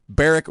Barracks,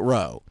 Barrack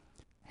Row.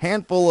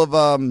 Handful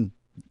of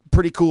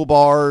pretty cool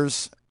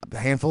bars, a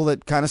handful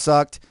that kind of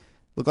sucked.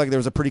 Looked like there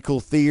was a pretty cool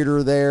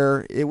theater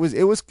there. It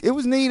was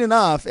neat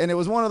enough, and it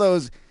was one of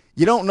those,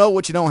 you don't know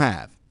what you don't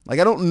have. Like,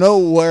 I don't know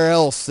where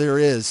else there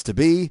is to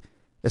be.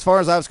 As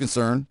far as I was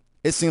concerned,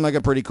 it seemed like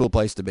a pretty cool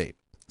place to be.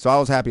 So I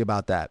was happy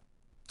about that.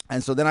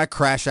 And so then I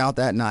crash out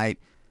that night,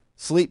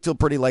 sleep till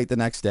pretty late the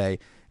next day.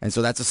 And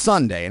so that's a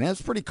Sunday. And it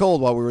was pretty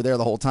cold while we were there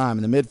the whole time,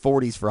 in the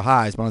mid-40s for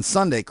highs. But on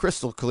Sunday,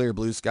 crystal clear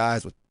blue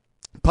skies with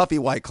puffy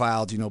white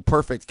clouds,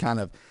 perfect kind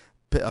of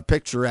a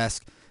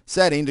picturesque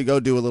setting to go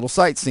do a little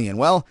sightseeing.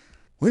 Well,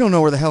 we don't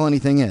know where the hell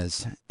anything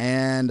is.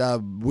 And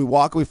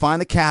we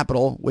find the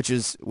Capitol, which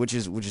is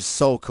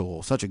so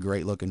cool. Such a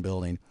great looking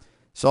building.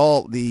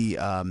 Saw the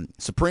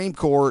Supreme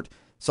Court,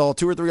 saw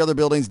 2 or 3 other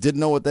buildings, didn't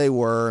know what they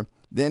were,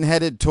 then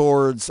headed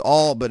towards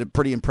all but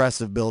pretty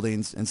impressive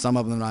buildings, and some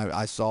of them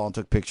I saw and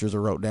took pictures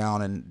or wrote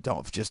down and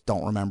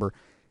don't remember.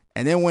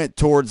 And then went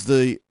towards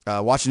the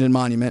Washington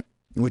Monument,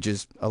 which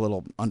is a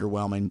little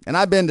underwhelming. And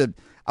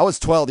I was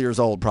 12 years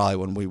old probably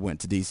when we went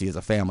to D.C. as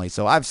a family,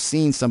 so I've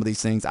seen some of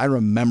these things. I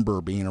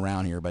remember being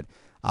around here, but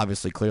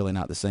obviously clearly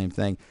not the same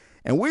thing.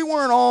 And we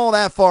weren't all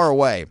that far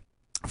away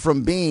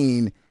from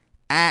being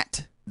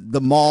at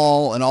the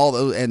mall and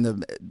and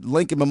the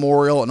Lincoln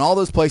Memorial and all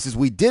those places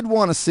we did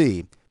want to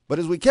see. But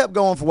as we kept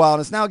going for a while,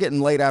 and it's now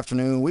getting late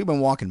afternoon, we've been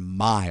walking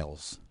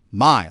miles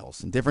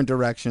in different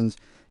directions.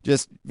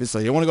 Just so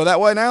you want to go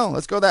that way now?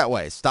 Let's go that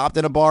way. Stopped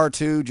at a bar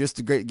too, just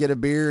to get a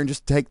beer and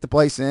just take the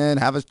place in,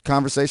 have a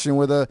conversation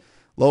with a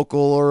local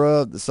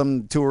or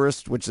some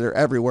tourist, which they're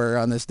everywhere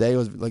on this day. It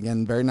was,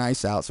 again, very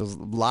nice out, so it was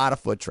a lot of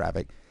foot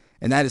traffic.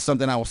 And that is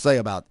something I will say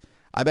about,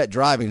 I bet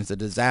driving is a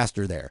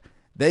disaster there.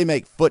 They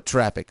make foot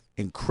traffic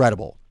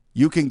incredible.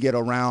 You can get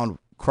around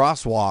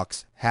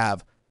crosswalks,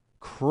 have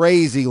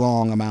crazy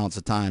long amounts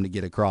of time to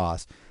get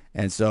across.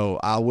 And so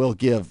I will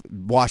give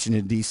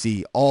Washington,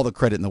 D.C. all the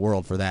credit in the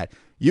world for that.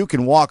 You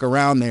can walk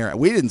around there.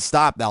 We didn't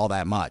stop all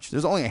that much.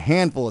 There's only a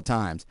handful of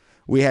times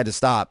we had to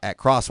stop at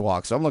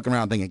crosswalks. So I'm looking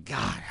around thinking,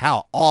 God,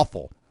 how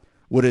awful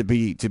would it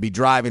be to be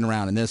driving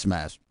around in this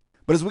mess?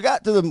 But as we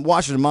got to the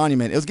Washington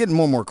Monument, it was getting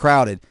more and more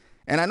crowded.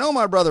 And I know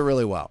my brother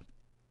really well.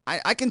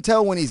 I can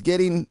tell when he's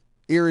getting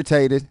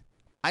irritated.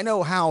 I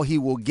know how he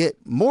will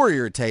get more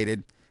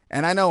irritated,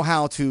 and I know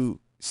how to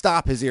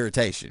stop his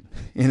irritation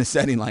in a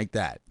setting like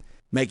that.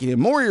 Making him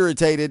more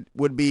irritated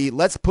would be,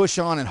 let's push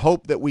on and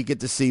hope that we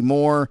get to see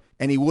more,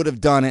 and he would have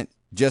done it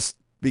just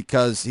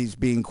because he's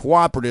being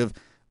cooperative,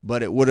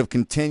 but it would have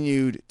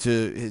continued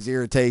to his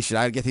irritation.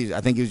 I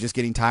think he was just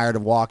getting tired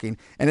of walking,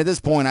 and at this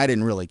point, I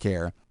didn't really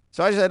care.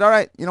 So I said, all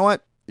right, you know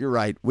what? You're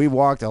right. We've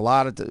walked a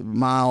lot of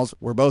miles.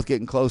 We're both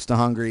getting close to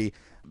hungry.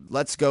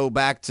 Let's go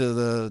back to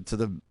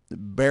the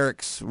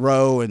Barracks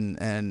Row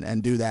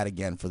and do that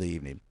again for the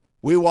evening.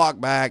 We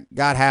walked back,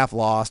 got half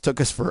lost,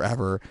 took us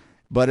forever.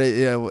 But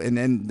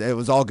and it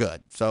was all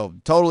good. So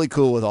totally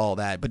cool with all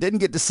that. But didn't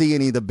get to see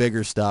any of the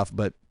bigger stuff.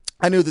 But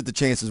I knew that the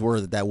chances were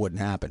that wouldn't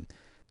happen.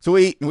 So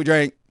we ate and we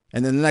drank,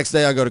 And then the next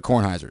day I go to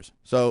Kornheiser's.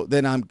 So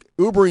then I'm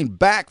Ubering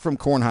back from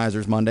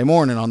Kornheiser's Monday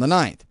morning on the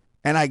 9th.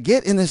 And I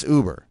get in this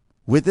Uber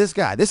with this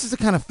guy. This is the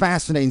kind of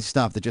fascinating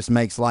stuff that just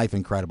makes life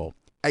incredible.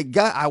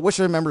 I wish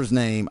I remember his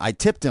name. I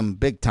tipped him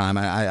big time.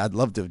 I'd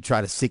love to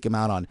try to seek him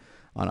out on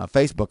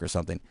Facebook or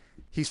something.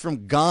 He's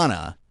from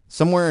Ghana,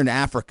 somewhere in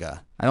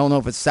Africa. I don't know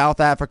if it's South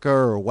Africa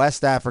or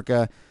West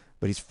Africa,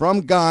 but he's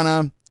from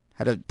Ghana,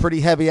 had a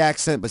pretty heavy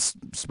accent, but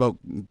spoke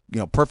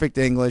perfect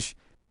English.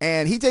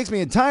 And he takes me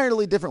an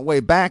entirely different way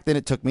back than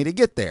it took me to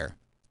get there.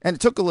 And it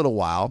took a little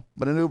while,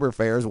 but an Uber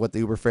fare is what the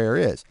Uber fare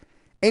is.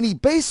 And he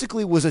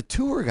basically was a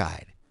tour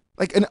guide,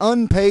 like an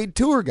unpaid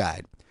tour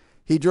guide.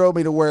 He drove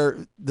me to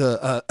where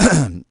the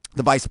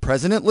the vice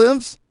president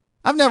lives.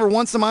 I've never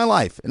once in my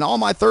life, in all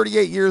my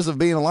 38 years of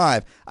being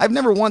alive, I've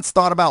never once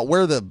thought about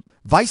where the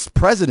vice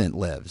president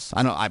lives.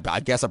 I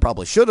guess I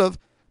probably should have,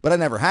 but I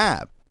never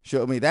have.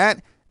 Showed me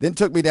that. Then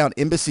took me down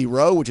Embassy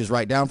Row, which is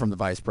right down from the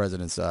vice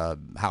president's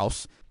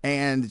house.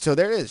 And so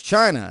there is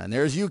China, and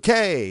there's UK,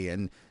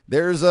 and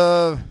there's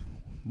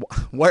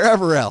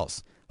wherever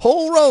else.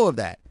 Whole row of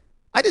that.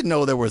 I didn't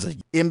know there was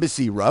an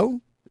Embassy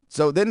Row.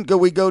 So then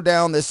we go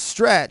down this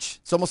stretch.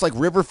 It's almost like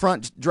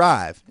Riverfront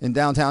Drive in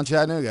downtown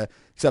Chattanooga,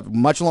 except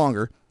much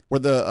longer, where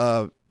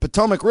the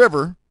Potomac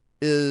River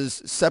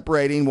is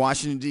separating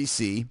Washington,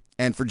 D.C.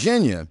 and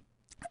Virginia.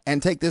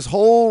 And take this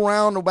whole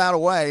roundabout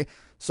away.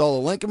 Saw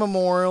the Lincoln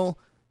Memorial,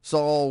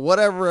 saw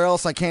whatever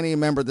else I can't even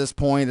remember at this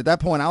point. At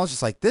that point, I was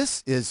just like,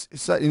 this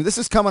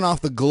is coming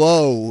off the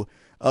glow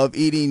of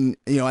eating,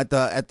 at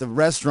the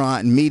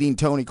restaurant and meeting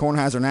Tony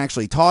Kornheiser and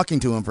actually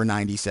talking to him for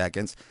 90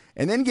 seconds.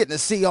 And then getting to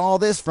see all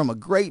this from a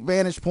great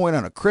vantage point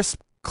on a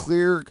crisp,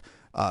 clear,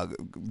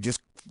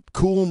 just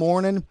cool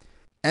morning.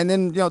 And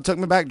then, took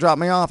me back, dropped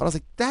me off. And I was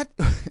like, that.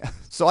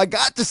 So I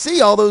got to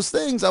see all those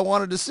things I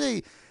wanted to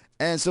see.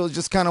 And so it's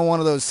just kind of one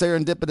of those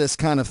serendipitous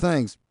kind of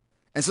things.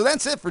 And so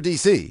that's it for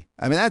D.C.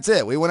 I mean, that's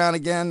it. We went out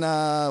again,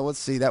 let's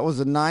see, that was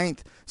the 9th.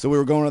 So we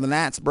were going to the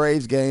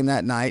Nats-Braves game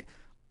that night.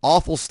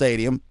 Awful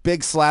stadium,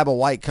 big slab of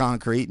white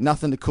concrete,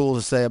 nothing cool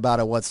to say about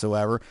it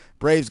whatsoever.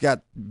 Braves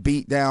got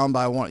beat down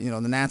by one,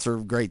 the Nats are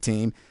a great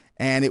team,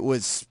 and it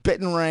was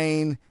spitting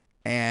rain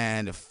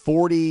and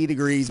 40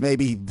 degrees,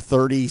 maybe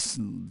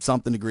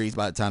 30-something degrees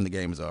by the time the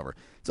game was over.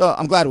 So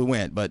I'm glad we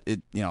went, but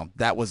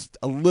that was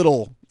a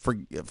little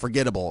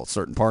forgettable,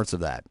 certain parts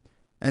of that.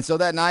 And so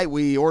that night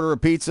we order a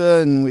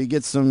pizza and we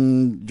get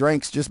some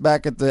drinks just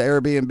back at the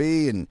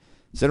Airbnb and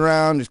sit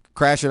around, just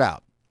crash it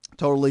out.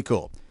 Totally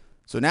cool.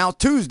 So now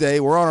Tuesday,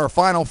 we're on our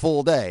final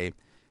full day,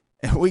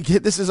 and we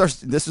get this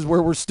is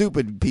where we're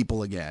stupid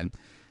people again,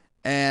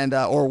 and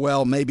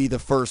maybe the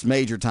first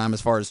major time as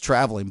far as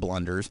traveling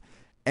blunders.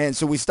 And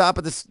so we stop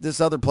at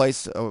this other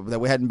place that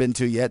we hadn't been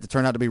to yet. That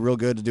turned out to be real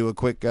good to do a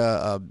quick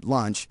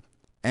lunch,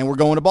 and we're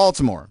going to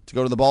Baltimore to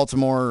go to the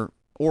Baltimore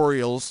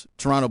Orioles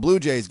Toronto Blue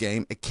Jays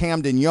game at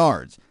Camden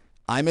Yards.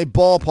 I'm a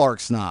ballpark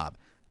snob.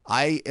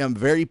 I am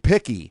very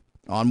picky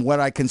on what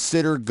I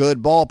consider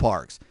good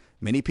ballparks.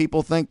 Many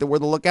people think that where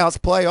the Lookouts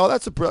play,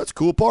 that's a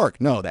cool park.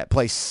 No, that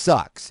place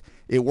sucks.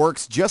 It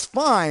works just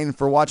fine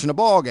for watching a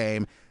ball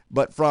game,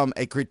 but from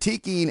a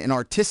critiquing and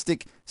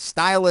artistic,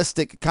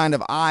 stylistic kind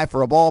of eye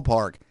for a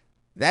ballpark,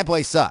 that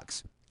place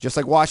sucks. Just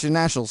like Washington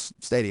National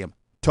Stadium,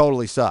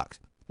 totally sucks.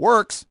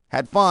 Works,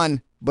 had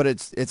fun, but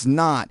it's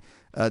not.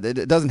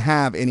 It doesn't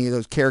have any of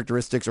those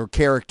characteristics or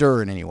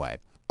character in any way.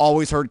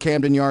 Always heard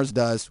Camden Yards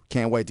does.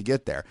 Can't wait to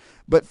get there.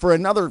 But for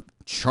another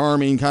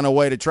charming kind of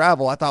way to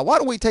travel, I thought, why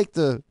don't we take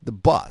the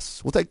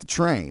bus? We'll take the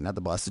train, not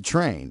the bus, the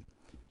train,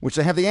 which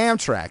they have the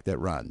Amtrak that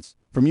runs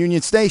from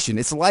Union Station.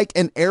 It's like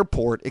an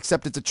airport,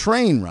 except it's a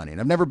train running.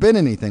 I've never been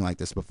in anything like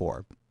this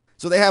before.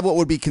 So they have what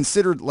would be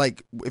considered,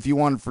 like, if you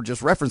wanted for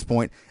just reference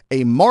point,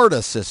 a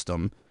MARTA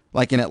system,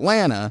 like in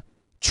Atlanta,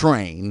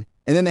 train,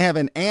 and then they have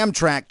an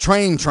Amtrak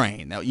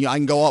train. Now, we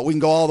can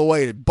go all the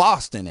way to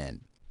Boston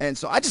in. And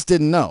so I just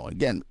didn't know.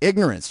 Again,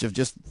 ignorance of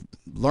just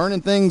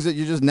learning things that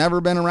you just never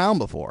been around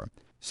before.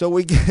 So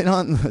we get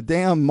on the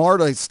damn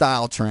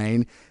MARTA-style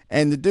train,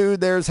 and the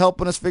dude there's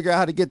helping us figure out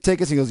how to get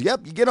tickets. He goes,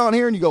 yep, you get on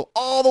here, and you go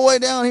all the way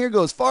down here,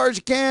 go as far as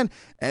you can,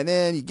 and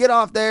then you get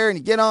off there, and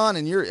you get on,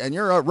 and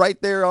you're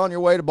right there on your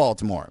way to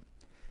Baltimore.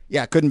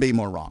 Yeah, couldn't be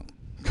more wrong.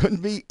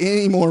 Couldn't be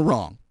any more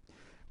wrong.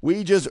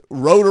 We just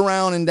rode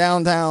around in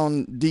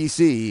downtown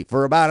D.C.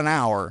 for about an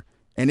hour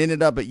and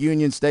ended up at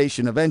Union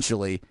Station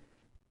eventually.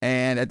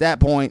 And at that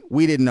point,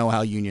 we didn't know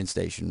how Union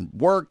Station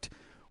worked.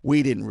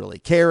 We didn't really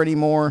care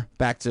anymore.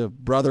 Back to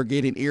brother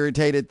getting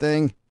irritated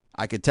thing.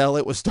 I could tell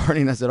it was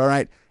starting. I said, all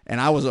right. And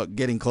I was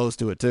getting close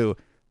to it too.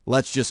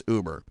 Let's just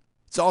Uber.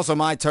 It's also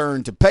my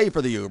turn to pay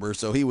for the Uber.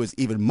 So he was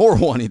even more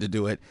wanting to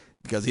do it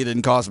because he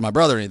didn't cost my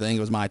brother anything.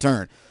 It was my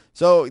turn.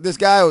 So this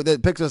guy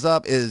that picks us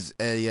up is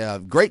a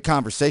great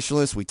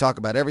conversationalist. We talk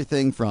about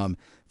everything from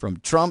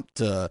Trump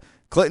to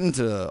Clinton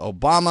to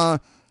Obama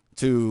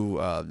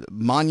to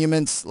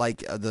monuments like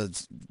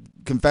the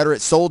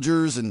Confederate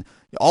soldiers and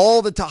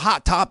all the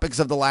hot topics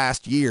of the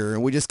last year.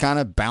 And we just kind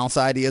of bounce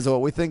ideas of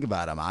what we think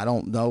about them. I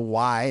don't know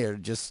why,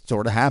 it just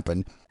sort of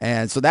happened.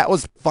 And so that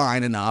was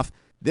fine enough.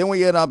 Then we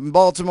get up in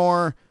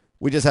Baltimore.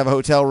 We just have a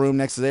hotel room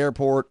next to the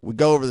airport. We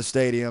go over to the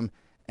stadium,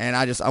 and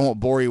I won't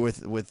bore you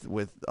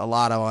with a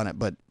lot on it,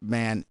 but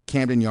man,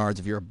 Camden Yards,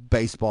 if you're a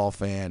baseball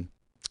fan,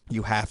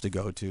 you have to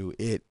go to.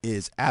 It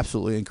is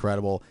absolutely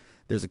incredible.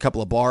 There's a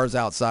couple of bars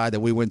outside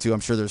that we went to.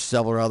 I'm sure there's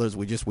several others.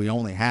 We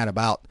only had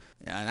about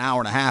an hour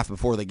and a half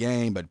before the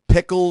game, but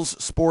Pickles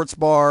Sports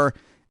Bar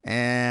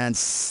and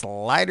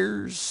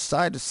Sliders,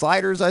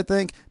 I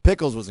think.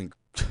 Pickles was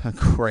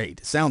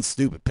great. It sounds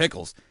stupid.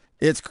 Pickles.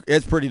 It's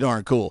pretty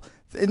darn cool.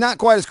 Not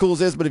quite as cool as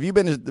this, but if you've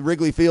been to the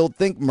Wrigley Field,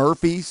 think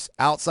Murphy's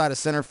outside of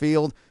center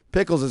field.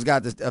 Pickles has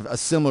got a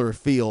similar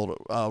field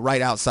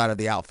right outside of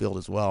the outfield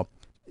as well.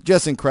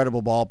 Just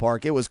incredible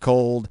ballpark. It was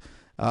cold.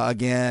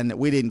 Again,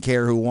 we didn't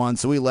care who won,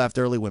 so we left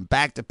early, went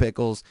back to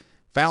Pickles,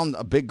 found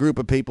a big group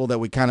of people that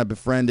we kind of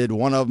befriended.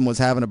 One of them was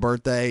having a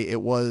birthday.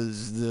 It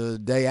was the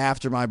day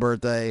after my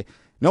birthday.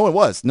 No, it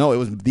was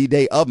the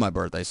day of my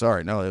birthday.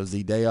 Sorry. No, it was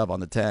the day of on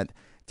the 10th.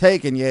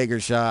 Taking Jaeger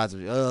shots.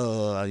 You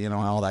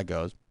know how all that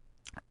goes.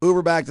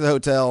 Uber back to the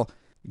hotel.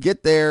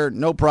 Get there,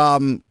 no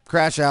problem.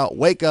 Crash out,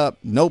 wake up,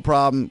 no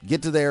problem.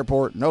 Get to the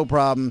airport, no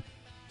problem.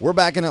 We're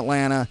back in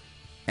Atlanta,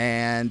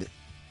 and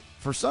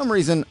for some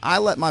reason, I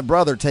let my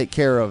brother take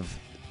care of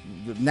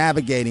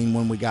navigating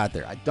when we got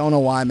there. I don't know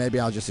why. Maybe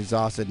I was just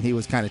exhausted, and he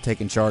was kind of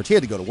taking charge. He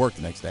had to go to work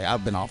the next day. I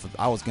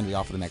was going to be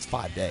off for the next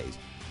 5 days.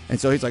 And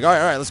so he's like, all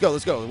right, let's go.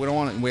 We don't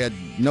want it. We had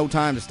no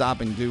time to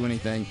stop and do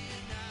anything.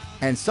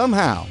 And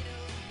somehow,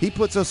 he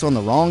puts us on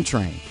the wrong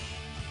train,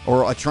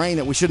 or a train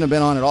that we shouldn't have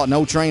been on at all.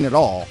 No train at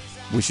all.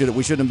 We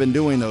shouldn't have been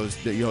doing those,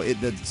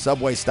 the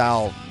subway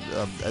style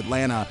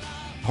Atlanta,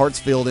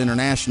 Hartsfield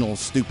International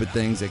stupid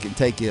things that can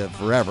take you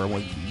forever.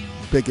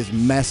 Biggest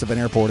mess of an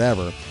airport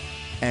ever.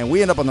 And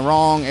we end up on the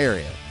wrong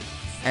area.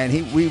 And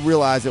we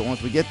realized it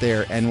once we get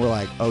there, and we're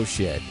like, oh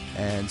shit.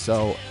 And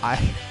so I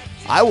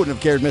wouldn't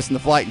have cared missing the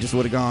flight and just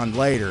would have gone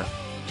later.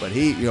 But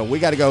we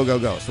got to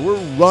go. So we're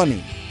running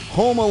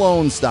Home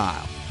Alone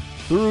style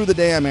through the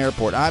damn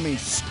airport. I mean,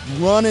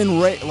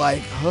 running I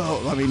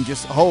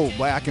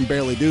can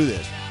barely do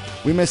this.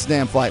 We missed the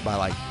damn flight by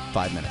like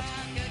 5 minutes.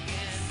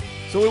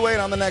 So we wait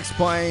on the next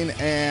plane,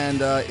 and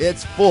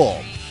it's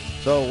full.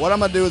 So what I'm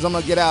going to do is I'm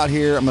going to get out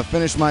here. I'm going to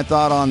finish my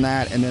thought on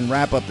that and then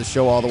wrap up the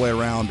show all the way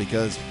around,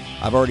 because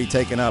I've already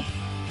taken up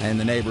in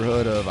the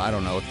neighborhood of,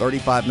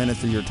 35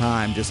 minutes of your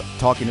time just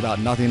talking about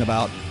nothing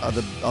about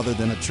other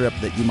than a trip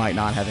that you might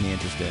not have any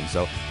interest in.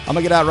 So I'm going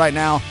to get out right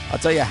now. I'll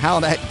tell you how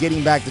that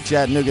getting back to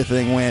Chattanooga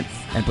thing went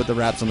and put the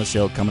wraps on the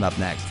show coming up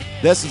next.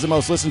 This is the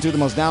most listened to, the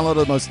most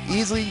downloaded, the most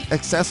easily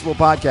accessible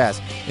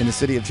podcast in the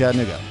city of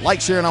Chattanooga. Like,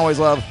 share, and always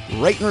love.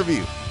 Rate and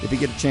review if you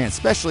get a chance,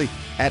 especially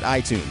at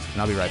iTunes.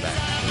 And I'll be right back.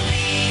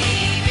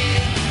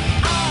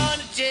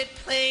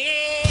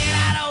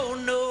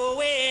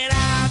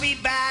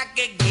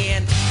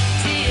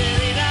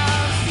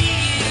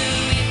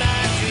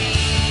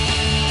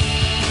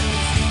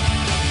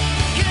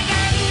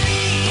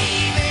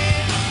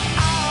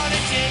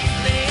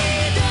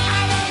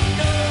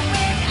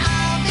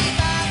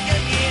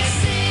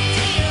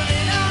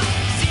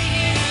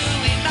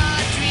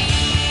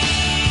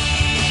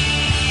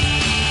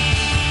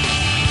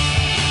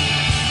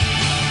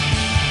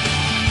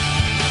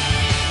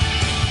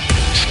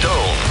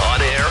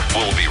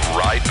 We'll be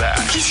right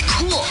back. He's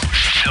cool.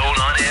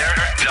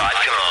 StoneOnAir.com.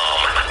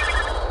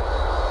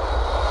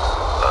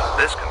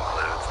 This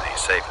concludes the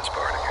safest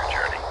part of your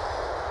journey.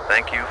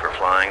 Thank you for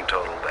flying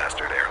Total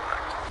Bastard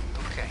Airlines.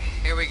 Okay,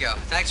 here we go.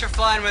 Thanks for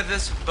flying with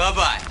us.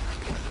 Bye-bye.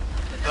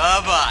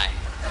 Bye-bye.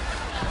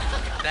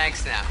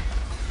 Thanks now.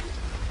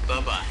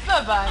 Bye-bye.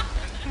 Bye-bye.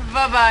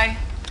 Bye-bye.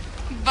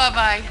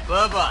 Bye-bye.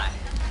 Bye-bye.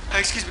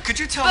 Excuse me, could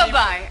you tell me...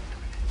 Bye-bye.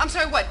 I'm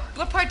sorry, what?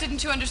 What part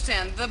didn't you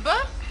understand? The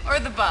buh or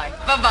the bye?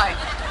 Bye-bye.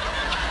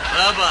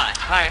 Bye-bye.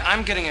 Hi,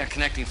 I'm getting a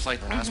connecting flight,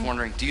 and I was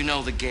wondering, do you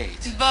know the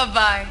gate?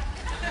 Bye-bye.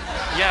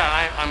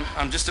 Yeah,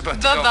 I'm just about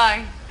to go.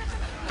 Bye-bye.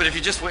 But if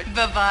you just wait...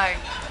 Bye-bye.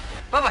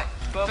 Bye-bye.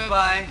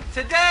 Bye-bye.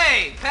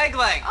 Today! Peg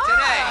leg.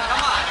 Today.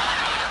 Come on.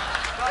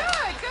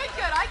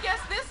 Good. I guess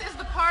this is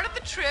the part of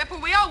the trip where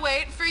we all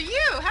wait for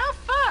you. How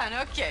fun.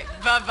 Okay,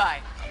 bye-bye.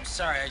 I'm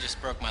sorry, I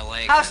just broke my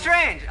leg. How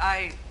strange.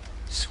 I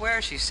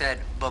swear she said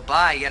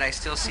bye-bye, yet I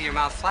still see your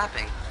mouth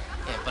flapping.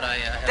 Yeah, but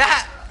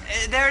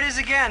There it is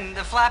again,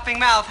 the flapping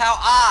mouth. How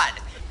odd.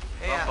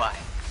 Yeah. Bye-bye.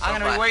 I'm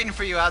going to be waiting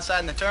for you outside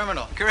in the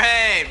terminal.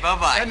 Great.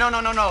 Bye-bye.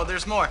 No.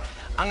 There's more.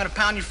 I'm going to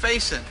pound your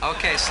face in.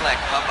 Okay, Slick.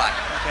 Bye-bye.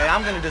 Okay,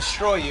 I'm going to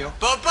destroy you.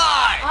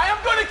 Bye-bye. I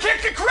am going to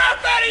kick the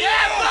crap out of you.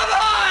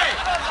 Bye-bye.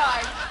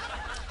 Bye-bye.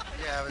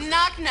 Yeah,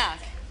 Knock, knock.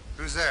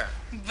 Who's there?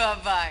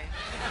 Bye-bye.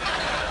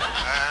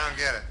 I don't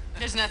get it.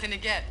 There's nothing to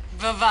get.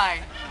 Bye-bye.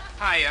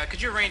 Hi,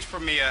 could you arrange for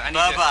me,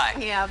 Bye-bye.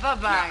 Yeah,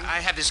 bye-bye.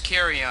 I have this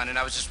carry-on, and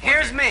I was just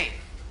wondering... Here's me.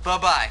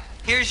 Bye-bye.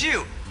 Here's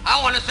you.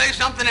 I want to say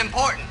something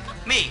important.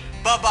 Me.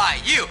 Bye-bye.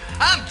 You.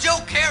 I'm Joe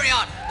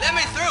Carry-On. Let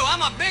me through.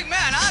 I'm a big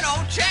man. I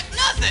don't check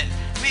nothing.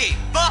 Me.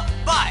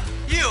 Bye-bye.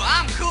 You.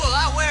 I'm cool.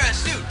 I wear a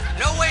suit.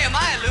 No way am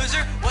I a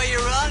loser. Well, you're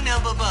wrong now.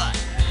 Bye-bye.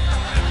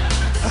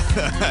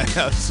 I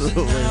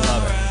absolutely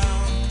love it.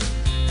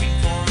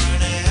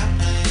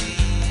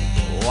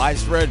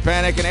 Widespread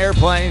panic in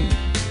airplane.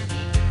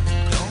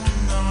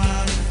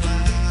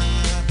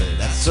 But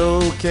that's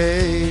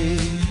okay.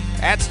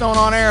 At Stone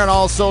on Air on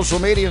all social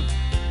media.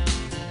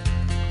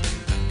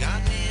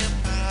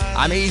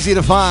 I'm easy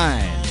to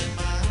find.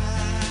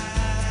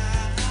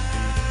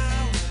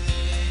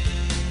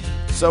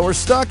 So we're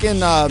stuck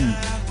in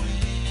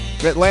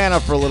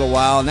Atlanta for a little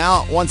while.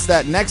 Now, once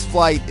that next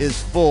flight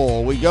is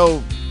full, we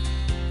go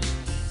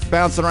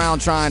bouncing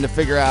around trying to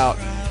figure out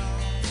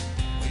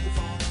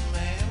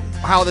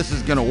how this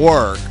is going to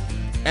work.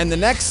 And the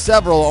next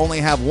several only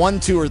have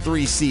 1, 2, or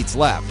 3 seats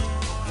left.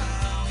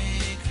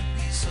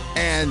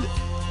 And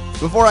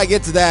before I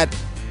get to that,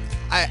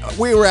 I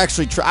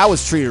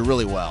was treated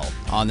really well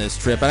on this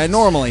trip, and I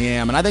normally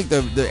am. And I think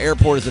the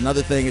airport is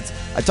another thing.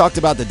 I talked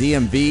about the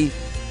DMV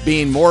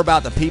being more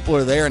about the people who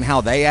are there and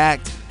how they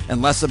act,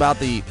 and less about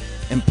the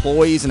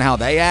employees and how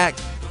they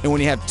act. And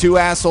when you have two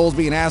assholes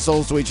being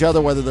assholes to each other,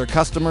 whether they're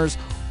customers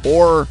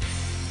or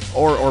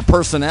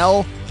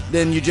personnel,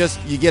 then you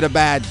get a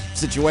bad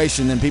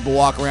situation. Then people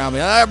walk around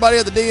and everybody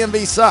at the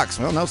DMV sucks.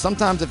 Well, no,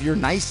 sometimes if you're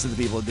nice to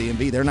the people at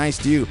DMV, they're nice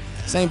to you.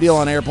 Same deal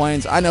on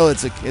airplanes. I know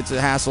it's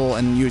a hassle,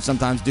 and you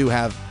sometimes do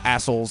have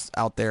assholes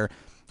out there.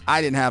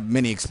 I didn't have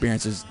many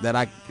experiences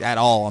at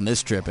all on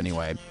this trip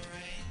anyway.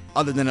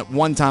 Other than at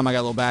one time I got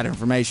a little bad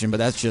information, but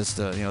that's just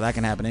that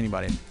can happen to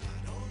anybody.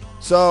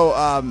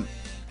 So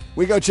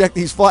we go check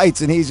these flights,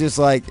 and he's just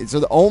like,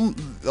 so the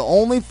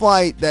only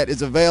flight that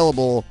is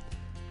available,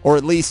 or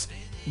at least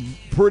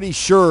pretty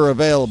sure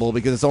available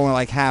because it's only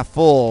like half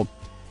full,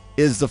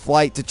 is the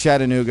flight to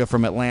Chattanooga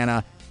from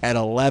Atlanta at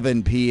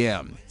 11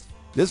 p.m.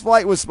 This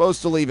flight was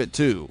supposed to leave at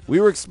 2. We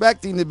were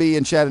expecting to be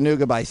in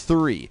Chattanooga by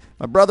 3.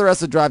 My brother has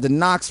to drive to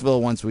Knoxville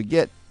once we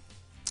get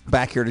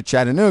back here to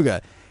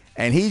Chattanooga.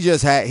 And he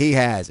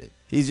has it.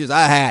 He's just,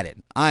 I had it.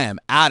 I am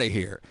out of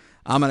here.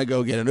 I'm going to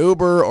go get an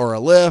Uber or a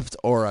Lyft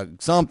or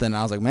something. And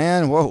I was like,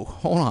 man, whoa,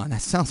 hold on.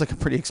 That sounds like a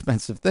pretty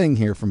expensive thing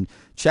here from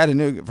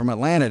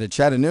Atlanta to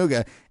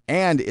Chattanooga.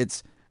 And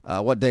it's,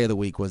 what day of the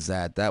week was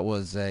that? That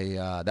was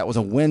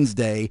a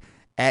Wednesday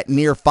at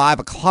near 5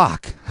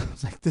 o'clock. I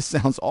was like, this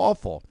sounds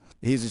awful.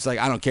 He's just like,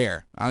 I don't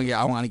care.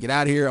 I want to get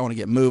out of here. I want to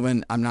get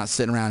moving. I'm not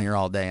sitting around here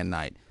all day and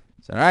night.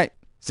 I said, all right,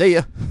 see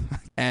ya.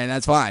 And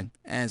that's fine.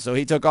 And so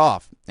he took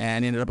off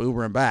and ended up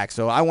Ubering back.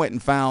 So I went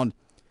and found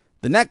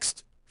the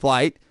next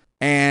flight,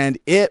 and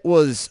it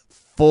was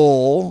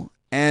full.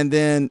 And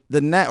then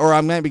I'm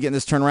going to be getting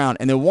this turned around.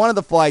 And then one of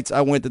the flights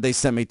I went that they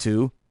sent me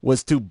to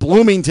was to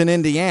Bloomington,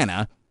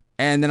 Indiana.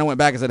 And then I went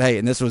back and said, hey,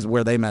 and this was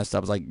where they messed up.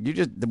 I was like,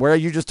 where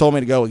you just told me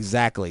to go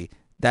exactly.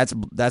 That's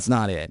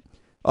not it.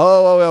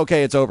 Oh,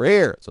 okay, it's over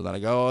here. So then I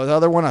go to the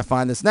other one. I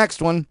find this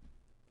next one.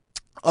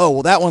 Oh,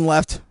 well, that one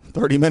left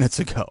 30 minutes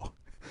ago.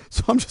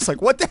 So I'm just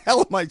like, what the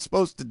hell am I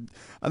supposed to?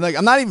 I'm like,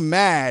 I'm not even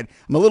mad.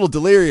 I'm a little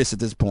delirious at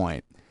this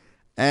point.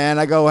 And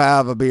I go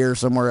have a beer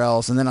somewhere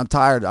else, and then I'm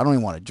tired. I don't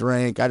even want to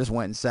drink. I just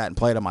went and sat and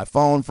played on my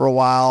phone for a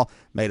while,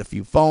 made a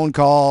few phone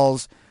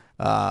calls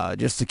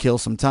just to kill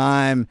some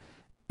time.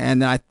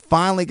 And then I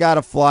finally got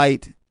a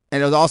flight.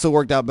 And it also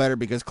worked out better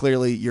because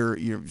clearly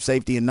your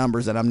safety in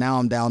numbers, and I'm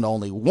down to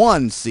only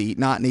 1 seat,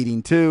 not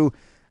needing 2.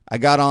 I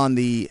got on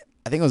I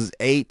think it was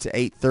 8 to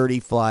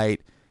 8:30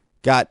 flight,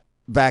 got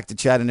back to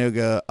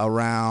Chattanooga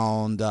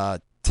around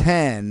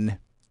 10.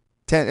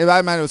 It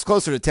was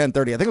closer to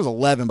 10:30. I think it was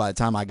 11 by the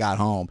time I got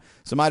home.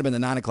 So it might have been the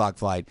 9 o'clock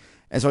flight.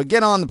 And so I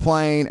get on the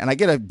plane, and I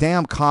get a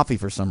damn coffee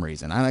for some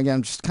reason. And again,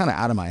 I'm just kind of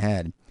out of my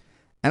head.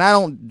 And I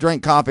don't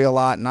drink coffee a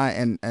lot,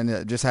 and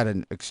it just had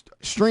an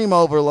extreme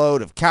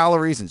overload of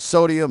calories and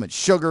sodium and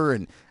sugar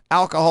and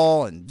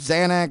alcohol and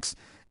Xanax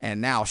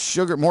and now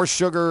more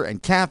sugar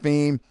and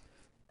caffeine.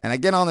 And I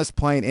get on this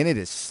plane, and it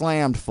is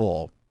slammed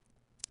full.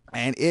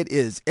 And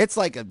it's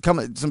like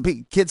some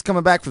kids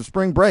coming back from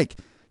spring break.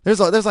 There's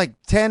like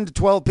 10 to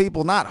 12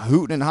 people not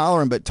hooting and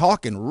hollering, but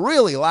talking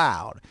really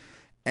loud.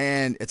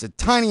 And it's a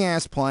tiny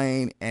ass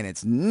plane, and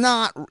it's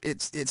not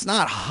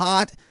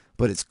hot,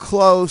 but it's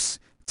close.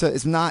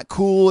 It's not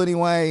cool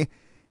anyway,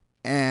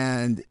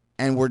 and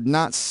we're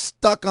not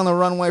stuck on the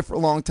runway for a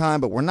long time,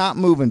 but we're not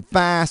moving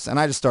fast, and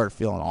I just started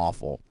feeling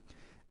awful.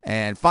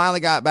 And finally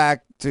got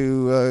back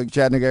to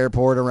Chattanooga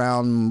Airport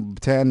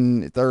around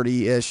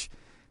 10:30-ish,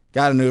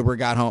 got an Uber,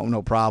 got home,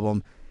 no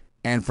problem.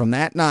 And from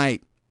that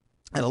night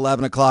at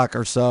 11 o'clock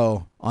or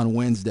so on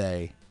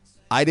Wednesday,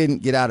 I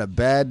didn't get out of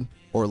bed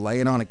or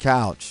laying on a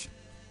couch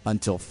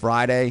until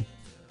Friday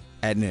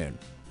at noon.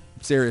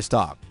 Serious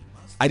talk.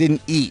 I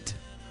didn't eat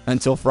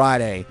until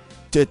Friday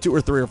to 2 or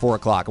 3 or 4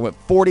 o'clock. I went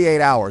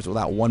 48 hours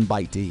without one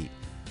bite to eat.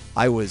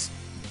 I was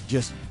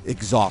just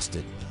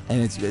exhausted.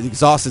 And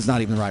exhausted is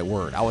not even the right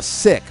word. I was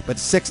sick, but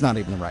sick's not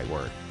even the right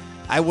word.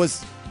 I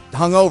was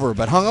hungover,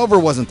 but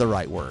hungover wasn't the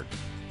right word.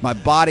 My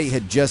body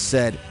had just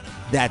said,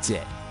 that's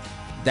it.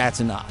 That's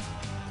enough.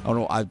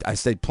 I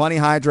stayed plenty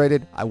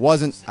hydrated. I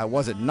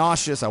wasn't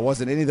nauseous. I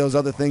wasn't any of those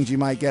other things you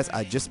might guess.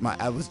 My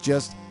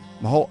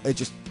whole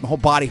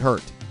body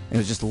hurt. And it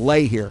was just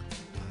lay here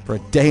for a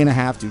day and a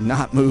half, do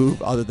not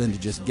move other than to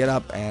just get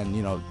up and,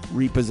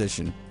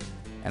 reposition.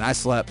 And I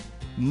slept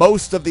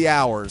most of the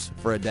hours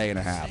for a day and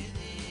a half.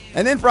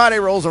 And then Friday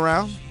rolls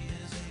around,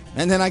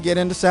 and then I get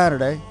into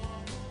Saturday,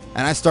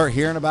 and I start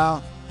hearing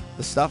about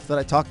the stuff that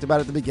I talked about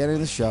at the beginning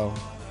of the show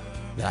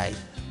that I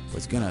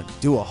was going to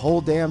do a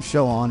whole damn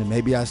show on, and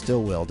maybe I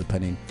still will,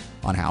 depending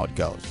on how it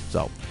goes.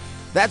 So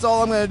that's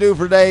all I'm going to do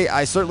for today.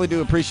 I certainly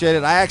do appreciate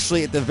it. I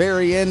actually, at the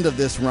very end of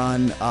this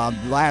run,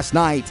 last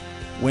night,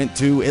 went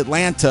to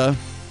Atlanta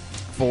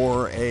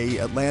for a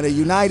Atlanta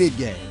United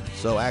game.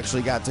 So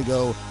actually got to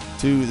go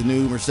to the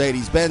new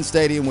Mercedes-Benz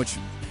Stadium, which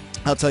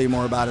I'll tell you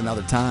more about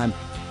another time.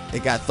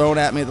 It got thrown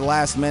at me at the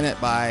last minute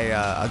by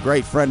a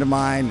great friend of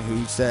mine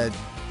who said,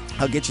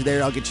 I'll get you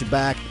there, I'll get you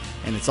back,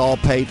 and it's all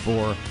paid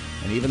for.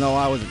 And even though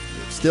I was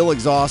still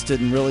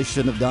exhausted and really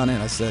shouldn't have done it,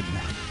 I said,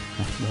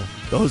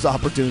 those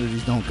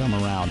opportunities don't come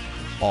around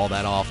all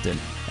that often.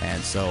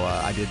 And so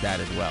I did that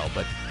as well.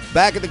 But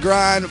back at the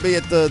grind, will be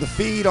at the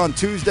feed on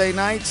Tuesday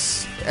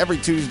nights, every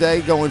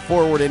Tuesday going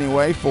forward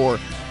anyway, for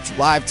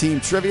live team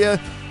trivia.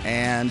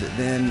 And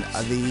then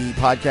the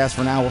podcast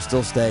for now will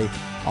still stay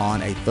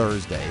on a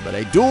Thursday. But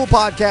a dual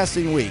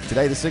podcasting week,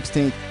 today the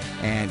 16th,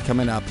 and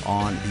coming up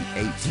on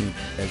the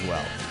 18th as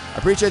well. I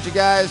appreciate you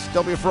guys.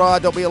 Don't be a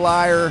fraud. Don't be a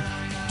liar.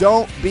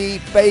 Don't be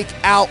fake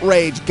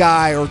outrage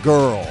guy or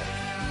girl.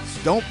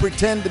 Don't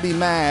pretend to be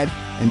mad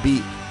and be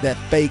that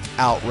fake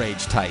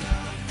outrage type.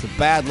 It's a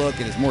bad look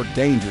and it's more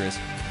dangerous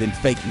than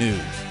fake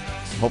news.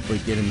 Hopefully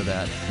get into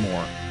that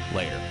more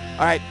later.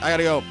 All right, I got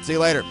to go. See you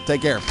later.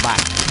 Take care.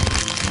 Bye.